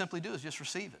you got to simply do is just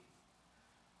receive it.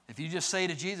 If you just say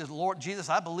to Jesus, Lord Jesus,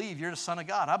 I believe you're the Son of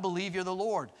God. I believe you're the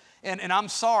Lord. And I'm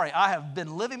sorry, I have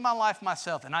been living my life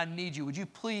myself, and I need you. Would you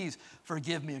please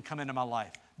forgive me and come into my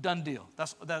life? Done deal.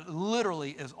 That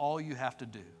literally is all you have to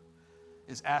do,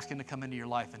 is ask him to come into your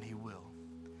life, and he will.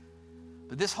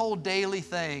 But this whole daily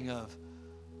thing of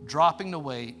dropping the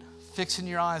weight, fixing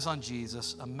your eyes on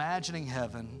Jesus, imagining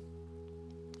heaven,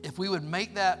 if we would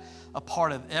make that a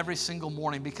part of every single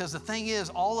morning, because the thing is,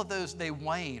 all of those, they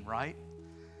wane, right?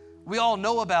 We all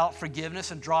know about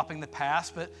forgiveness and dropping the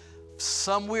past, but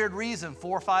some weird reason,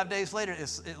 4 or 5 days later, it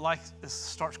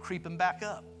starts creeping back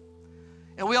up.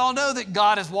 And we all know that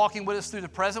God is walking with us through the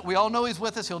present. We all know he's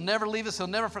with us. He'll never leave us. He'll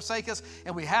never forsake us.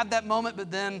 And we have that moment, but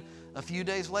then a few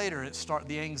days later,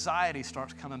 the anxiety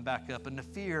starts coming back up and the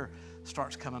fear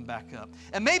starts coming back up.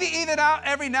 And maybe even out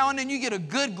every now and then you get a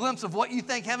good glimpse of what you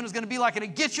think heaven is going to be like, and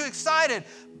it gets you excited.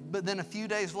 But then a few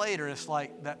days later, it's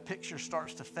like that picture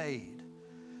starts to fade.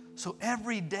 So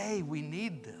every day we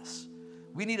need this.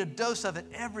 We need a dose of it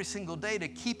every single day to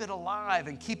keep it alive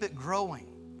and keep it growing.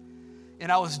 And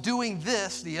I was doing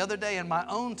this the other day in my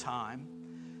own time,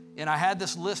 and I had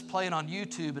this list playing on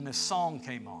YouTube, and this song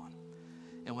came on.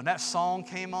 And when that song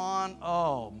came on,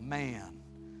 oh man,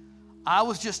 I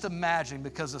was just imagining,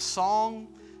 because the song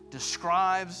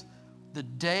describes the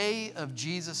day of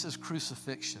Jesus'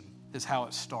 crucifixion is how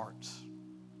it starts.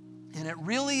 And it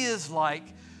really is like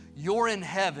you're in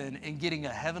heaven and getting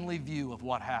a heavenly view of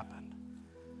what happened.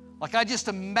 Like I just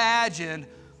imagine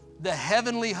the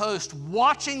heavenly host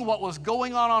watching what was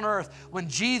going on earth when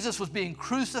Jesus was being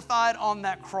crucified on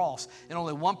that cross. And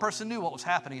only one person knew what was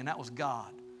happening, and that was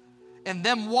God. And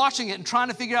them watching it and trying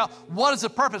to figure out what is the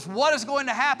purpose, what is going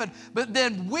to happen. But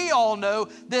then we all know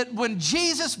that when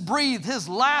Jesus breathed his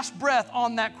last breath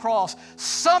on that cross,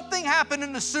 something happened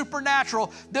in the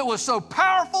supernatural that was so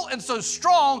powerful and so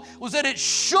strong was that it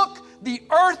shook the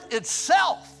earth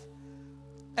itself.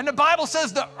 And the Bible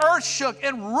says the earth shook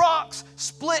and rocks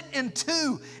split in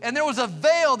two. And there was a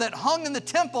veil that hung in the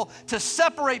temple to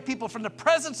separate people from the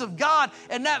presence of God.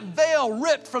 And that veil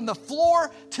ripped from the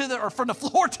floor to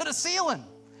the ceiling.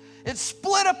 It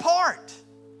split apart.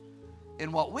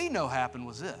 And what we know happened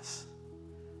was this.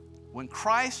 When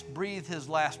Christ breathed his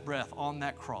last breath on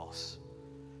that cross,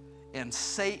 and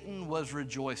Satan was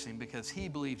rejoicing because he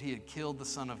believed he had killed the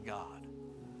Son of God,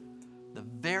 the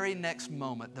very next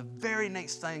moment, the very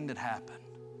next thing that happened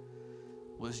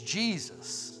was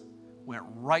Jesus went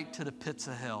right to the pits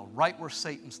of hell, right where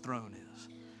Satan's throne is,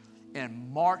 and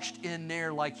marched in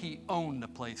there like he owned the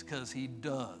place, because he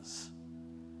does.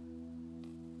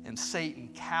 And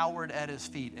Satan cowered at his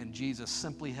feet, and Jesus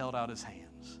simply held out his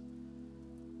hands.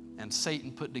 And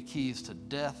Satan put the keys to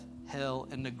death, hell,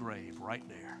 and the grave right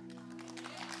there.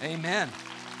 Amen.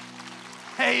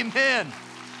 Amen.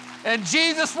 And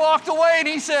Jesus walked away and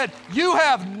he said, you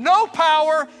have no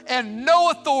power and no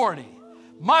authority.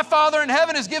 My Father in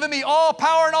heaven has given me all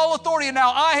power and all authority, and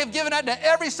now I have given that to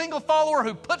every single follower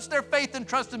who puts their faith and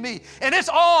trust in me. And it's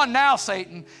on now,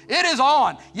 Satan. It is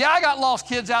on. Yeah, I got lost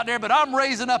kids out there, but I'm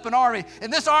raising up an army,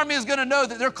 and this army is going to know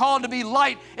that they're called to be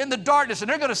light in the darkness, and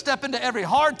they're going to step into every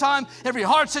hard time, every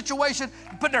hard situation,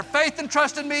 put their faith and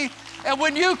trust in me. And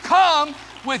when you come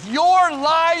with your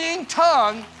lying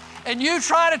tongue, and you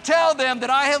try to tell them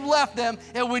that I have left them,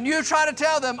 and when you try to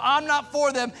tell them I'm not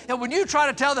for them, and when you try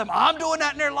to tell them I'm doing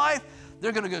that in their life,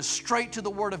 they're going to go straight to the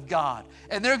Word of God,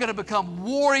 and they're going to become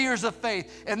warriors of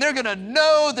faith, and they're going to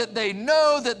know that they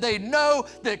know that they know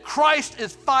that Christ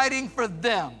is fighting for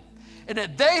them, and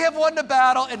that they have won the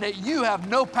battle, and that you have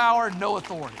no power, no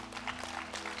authority.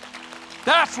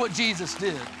 That's what Jesus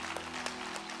did.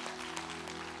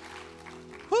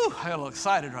 Whew, I got a little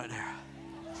excited right there.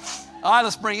 All right,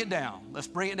 let's bring it down. Let's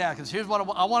bring it down, because here's what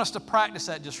I want us to practice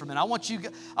that just for a minute.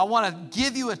 I want to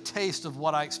give you a taste of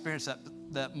what I experienced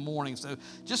that morning. So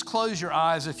just close your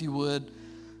eyes if you would,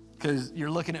 because you're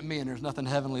looking at me and there's nothing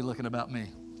heavenly looking about me.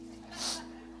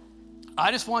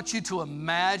 I just want you to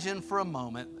imagine for a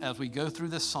moment as we go through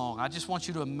this song, I just want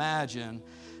you to imagine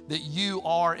that you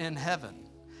are in heaven.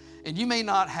 And you may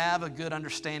not have a good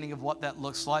understanding of what that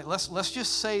looks like. Let's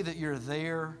just say that you're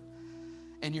there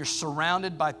and you're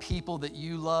surrounded by people that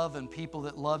you love and people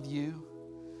that love you.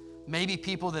 Maybe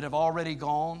people that have already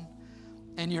gone.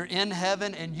 And you're in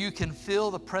heaven and you can feel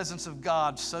the presence of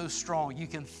God so strong. You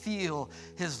can feel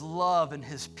His love and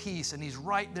His peace, and He's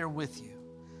right there with you.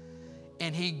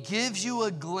 And He gives you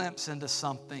a glimpse into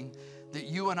something that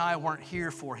you and I weren't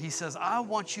here for. He says, I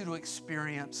want you to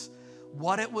experience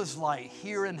what it was like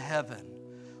here in heaven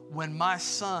when my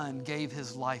Son gave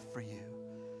His life for you.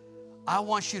 I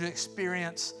want you to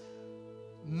experience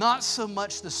not so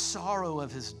much the sorrow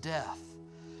of His death,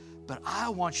 but I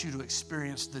want you to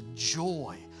experience the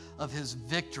joy of His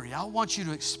victory. I want you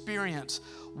to experience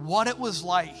what it was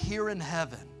like here in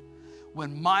heaven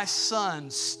when my Son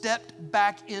stepped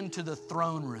back into the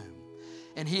throne room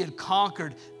and He had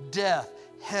conquered death,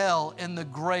 hell, and the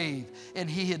grave, and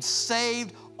He had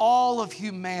saved all of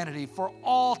humanity for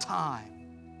all time.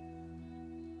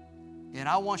 And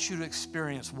I want you to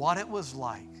experience what it was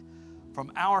like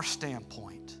from our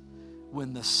standpoint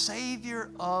when the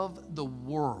Savior of the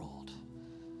world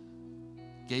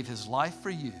gave His life for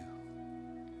you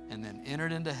and then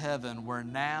entered into heaven, where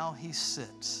now He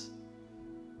sits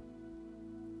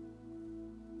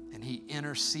and He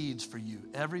intercedes for you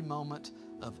every moment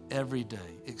of every day.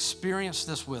 Experience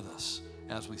this with us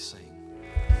as we sing.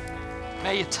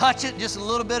 May you touch it, just a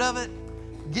little bit of it,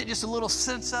 get just a little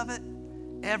sense of it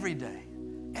every day.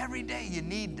 Every day you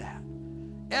need that.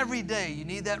 Every day you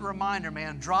need that reminder,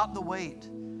 man. Drop the weight.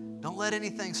 Don't let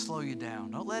anything slow you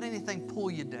down. Don't let anything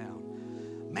pull you down.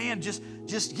 Man, just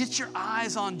get your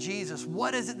eyes on Jesus.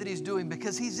 What is it that He's doing?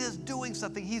 Because He is doing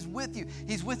something. He's with you.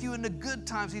 He's with you in the good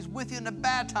times. He's with you in the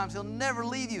bad times. He'll never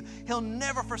leave you. He'll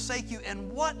never forsake you.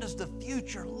 And what does the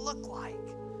future look like?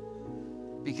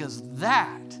 Because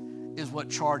that is what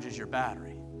charges your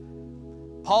battery.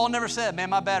 Paul never said, man,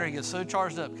 my battery gets so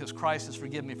charged up because Christ has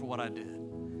forgiven me for what I did.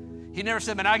 He never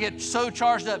said, man, I get so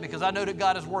charged up because I know that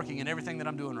God is working in everything that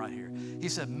I'm doing right here. He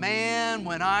said, man,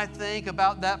 when I think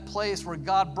about that place where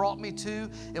God brought me to,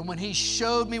 and when He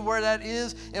showed me where that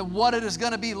is and what it is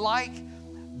going to be like,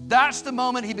 that's the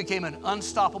moment he became an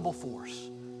unstoppable force.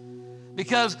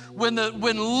 Because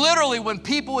when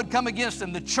people would come against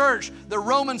him, the church, the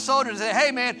Roman soldiers say,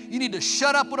 hey man, you need to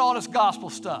shut up with all this gospel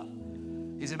stuff.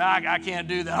 He said, I can't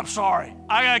do that. I'm sorry.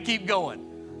 I got to keep going.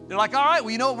 They're like, all right,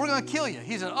 well, you know what? We're going to kill you.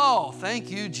 He said, oh, thank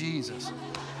you, Jesus.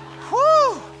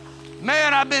 Whew.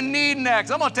 Man, I've been needing that.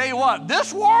 'Cause I'm going to tell you what,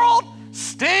 this world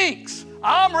stinks.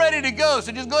 I'm ready to go.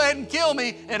 So just go ahead and kill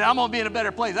me and I'm going to be in a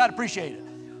better place. I'd appreciate it.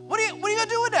 What are you going to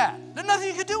do with that? There's nothing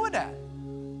you can do with that.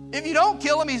 If you don't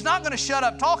kill him, he's not going to shut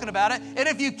up talking about it. And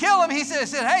if you kill him, he said,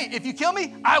 hey, if you kill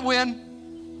me, I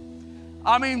win.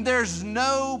 I mean, there's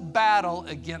no battle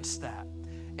against that.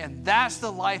 And that's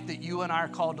the life that you and I are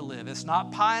called to live. It's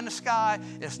not pie in the sky.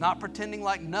 It's not pretending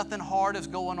like nothing hard is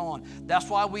going on. That's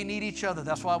why we need each other.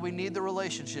 That's why we need the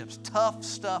relationships. Tough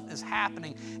stuff is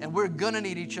happening, and we're going to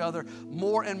need each other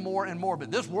more and more and more. But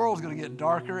this world's going to get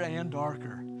darker and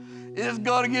darker. It's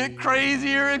going to get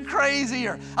crazier and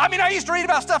crazier. I mean, I used to read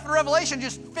about stuff in Revelation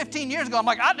just 15 years ago. I'm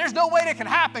like, there's no way that can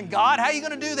happen, God. How are you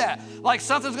going to do that? Like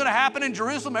something's going to happen in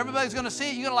Jerusalem. Everybody's going to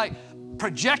see it. You're going to like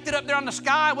project it up there on the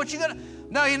sky. What you going to...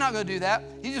 No, He's not going to do that.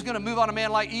 He's just going to move on a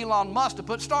man like Elon Musk to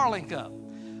put Starlink up.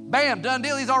 Bam, done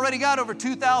deal. He's already got over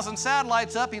 2,000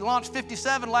 satellites up. He launched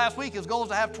 57 last week. His goal is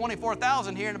to have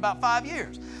 24,000 here in about 5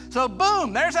 years. So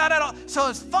boom, there's how that all... So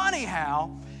it's funny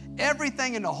how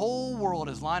everything in the whole world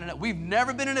is lining up. We've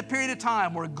never been in a period of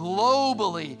time where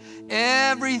globally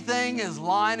everything is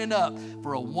lining up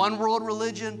for a one-world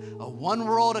religion, a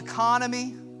one-world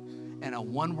economy, and a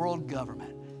one-world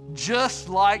government, just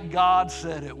like God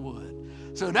said it would.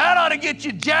 So that ought to get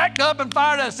you jacked up and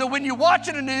fired up. So when you're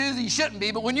watching the news, you shouldn't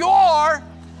be, but when you are,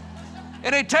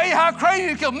 and they tell you how crazy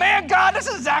you go, man, God, this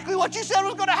is exactly what you said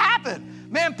was going to happen.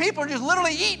 Man, people are just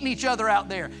literally eating each other out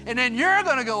there. And then you're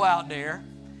going to go out there,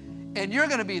 and you're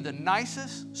going to be the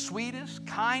nicest, sweetest,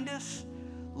 kindest,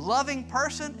 loving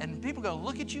person, and people are going to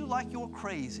look at you like you're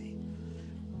crazy.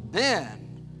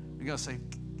 Then you're going to say,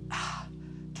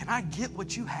 can I get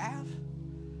what you have?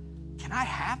 Can I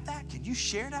have that? Can you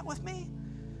share that with me?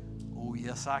 Oh,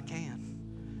 yes, I can.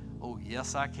 Oh,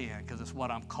 yes, I can, because it's what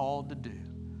I'm called to do.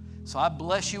 So I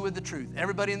bless you with the truth.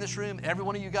 Everybody in this room, every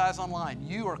one of you guys online,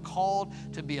 you are called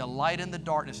to be a light in the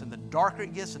darkness. And the darker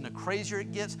it gets and the crazier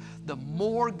it gets, the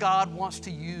more God wants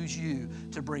to use you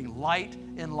to bring light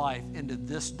and life into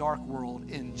this dark world.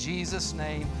 In Jesus'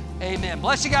 name, amen.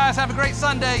 Bless you guys. Have a great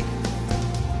Sunday.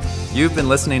 You've been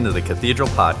listening to the Cathedral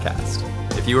Podcast.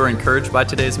 If you were encouraged by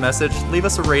today's message, leave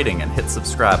us a rating and hit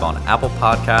subscribe on Apple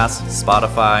Podcasts,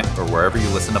 Spotify, or wherever you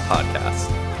listen to podcasts.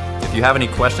 If you have any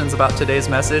questions about today's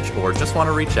message or just want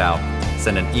to reach out,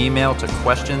 send an email to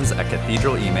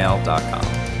questions@cathedralemail.com.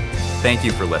 Thank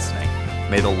you for listening.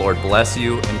 May the Lord bless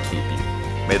you and keep you.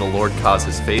 May the Lord cause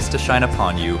his face to shine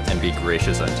upon you and be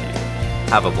gracious unto you.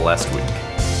 Have a blessed week.